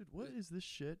 Dude, what is this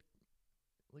shit?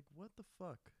 Like, what the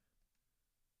fuck?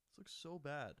 This looks so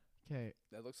bad. Okay,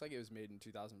 that looks like it was made in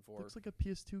 2004. Looks like a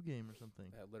PS2 game or something.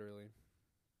 Yeah, literally.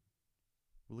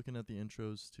 We're looking at the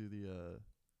intros to the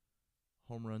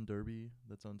Home Run Derby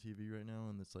that's on TV right now,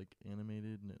 and it's like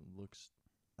animated, and it looks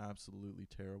absolutely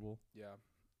terrible. Yeah.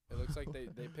 It looks like they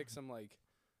picked some like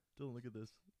Dylan, look at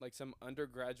this. like some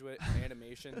undergraduate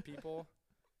animation people,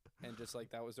 and just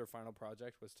like that was their final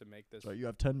project was to make this Right, you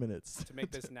have 10 minutes. to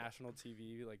make this national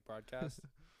TV like broadcast.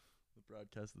 The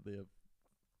broadcast that they have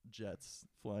jets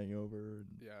flying over and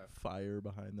Yeah. fire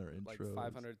behind their intros. Like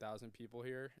 500,000 people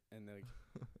here, and they're like,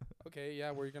 okay,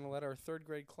 yeah, we're gonna let our third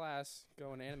grade class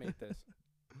go and animate this.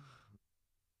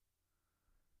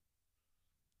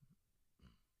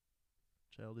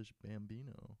 Childish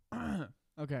Bambino.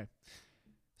 okay.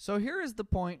 So here is the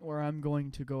point where I'm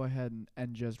going to go ahead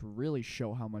and just really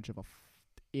show how much of a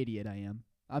idiot I am.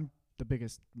 I'm the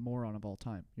biggest moron of all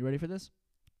time. You ready for this?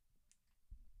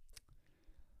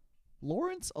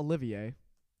 Laurence Olivier.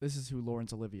 This is who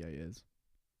Laurence Olivier is.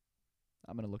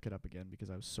 I'm going to look it up again because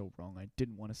I was so wrong. I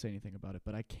didn't want to say anything about it,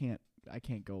 but I can't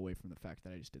go away from the fact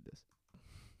that I just did this.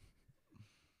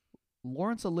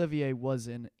 Laurence Olivier was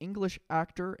an English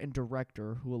actor and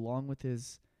director who, along with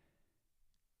his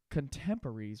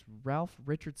contemporaries Ralph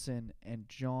Richardson and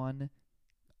John,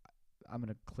 I'm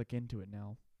going to click into it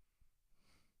now.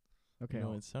 Okay.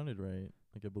 No, it sounded right.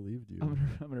 Like I believed you. I'm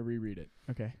gonna reread it.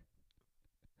 Okay.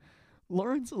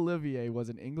 Laurence Olivier was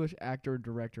an English actor and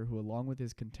director who, along with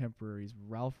his contemporaries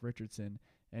Ralph Richardson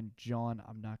and John,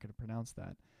 I'm not going to pronounce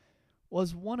that,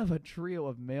 was one of a trio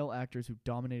of male actors who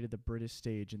dominated the British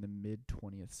stage in the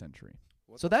mid-20th century.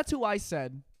 So that's who I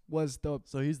said was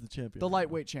So he's the champion. the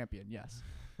lightweight champion, yes.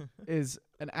 Is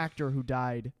an actor who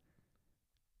died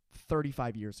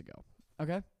 35 years ago.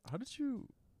 Okay? How did you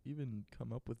even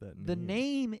come up with that name? The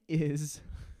name is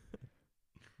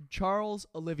Charles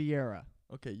Oliveira.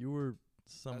 Okay, you were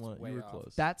somewhat. way You were off.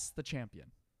 close. That's the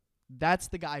champion. That's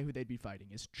the guy who they'd be fighting,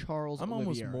 is Charles I'm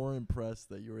almost Oliveira. more impressed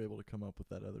that you were able to come up with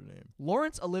that other name.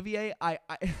 Laurence Olivier, I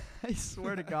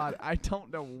swear to God, I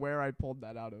don't know where I pulled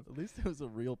that out of. At least it was a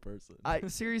real person. I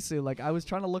seriously, like, I was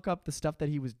trying to look up the stuff that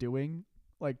he was doing,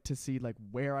 like, to see, like,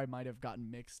 where I might have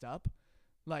gotten mixed up.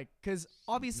 Like, because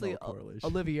obviously No correlation.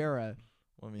 Oliveira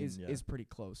Well, I mean, is pretty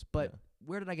close. But Yeah.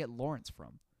 where did I get Lawrence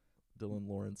from? Dylan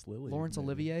Lawrence Lilly. Laurence maybe.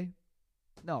 Olivier?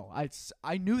 No,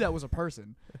 I knew that was a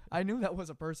person. I knew that was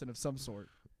a person of some sort.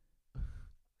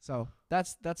 So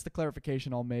that's the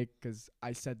clarification I'll make, because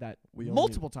I said that We only-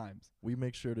 multiple times. We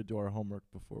make sure to do our homework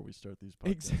before we start these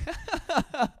podcasts.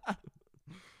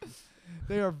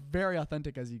 They are very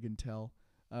authentic, as you can tell.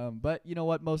 But you know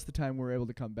what? Most of the time, we're able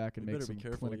to come back and We make better some be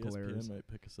careful. clinical ESPN errors. might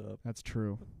pick us up. That's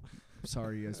true.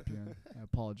 Sorry, ESPN. I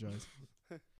apologize.